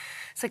care.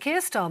 Sir Keir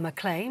Starmer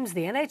claims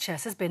the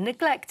NHS has been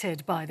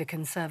neglected by the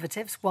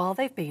Conservatives while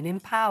they've been in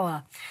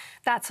power.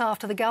 That's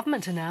after the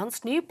government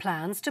announced new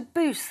plans to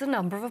boost the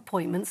number of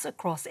appointments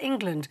across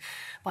England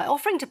by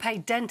offering to pay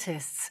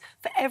dentists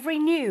for every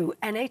new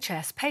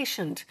NHS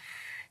patient.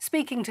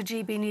 Speaking to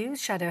GB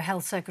News, Shadow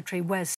Health Secretary Wes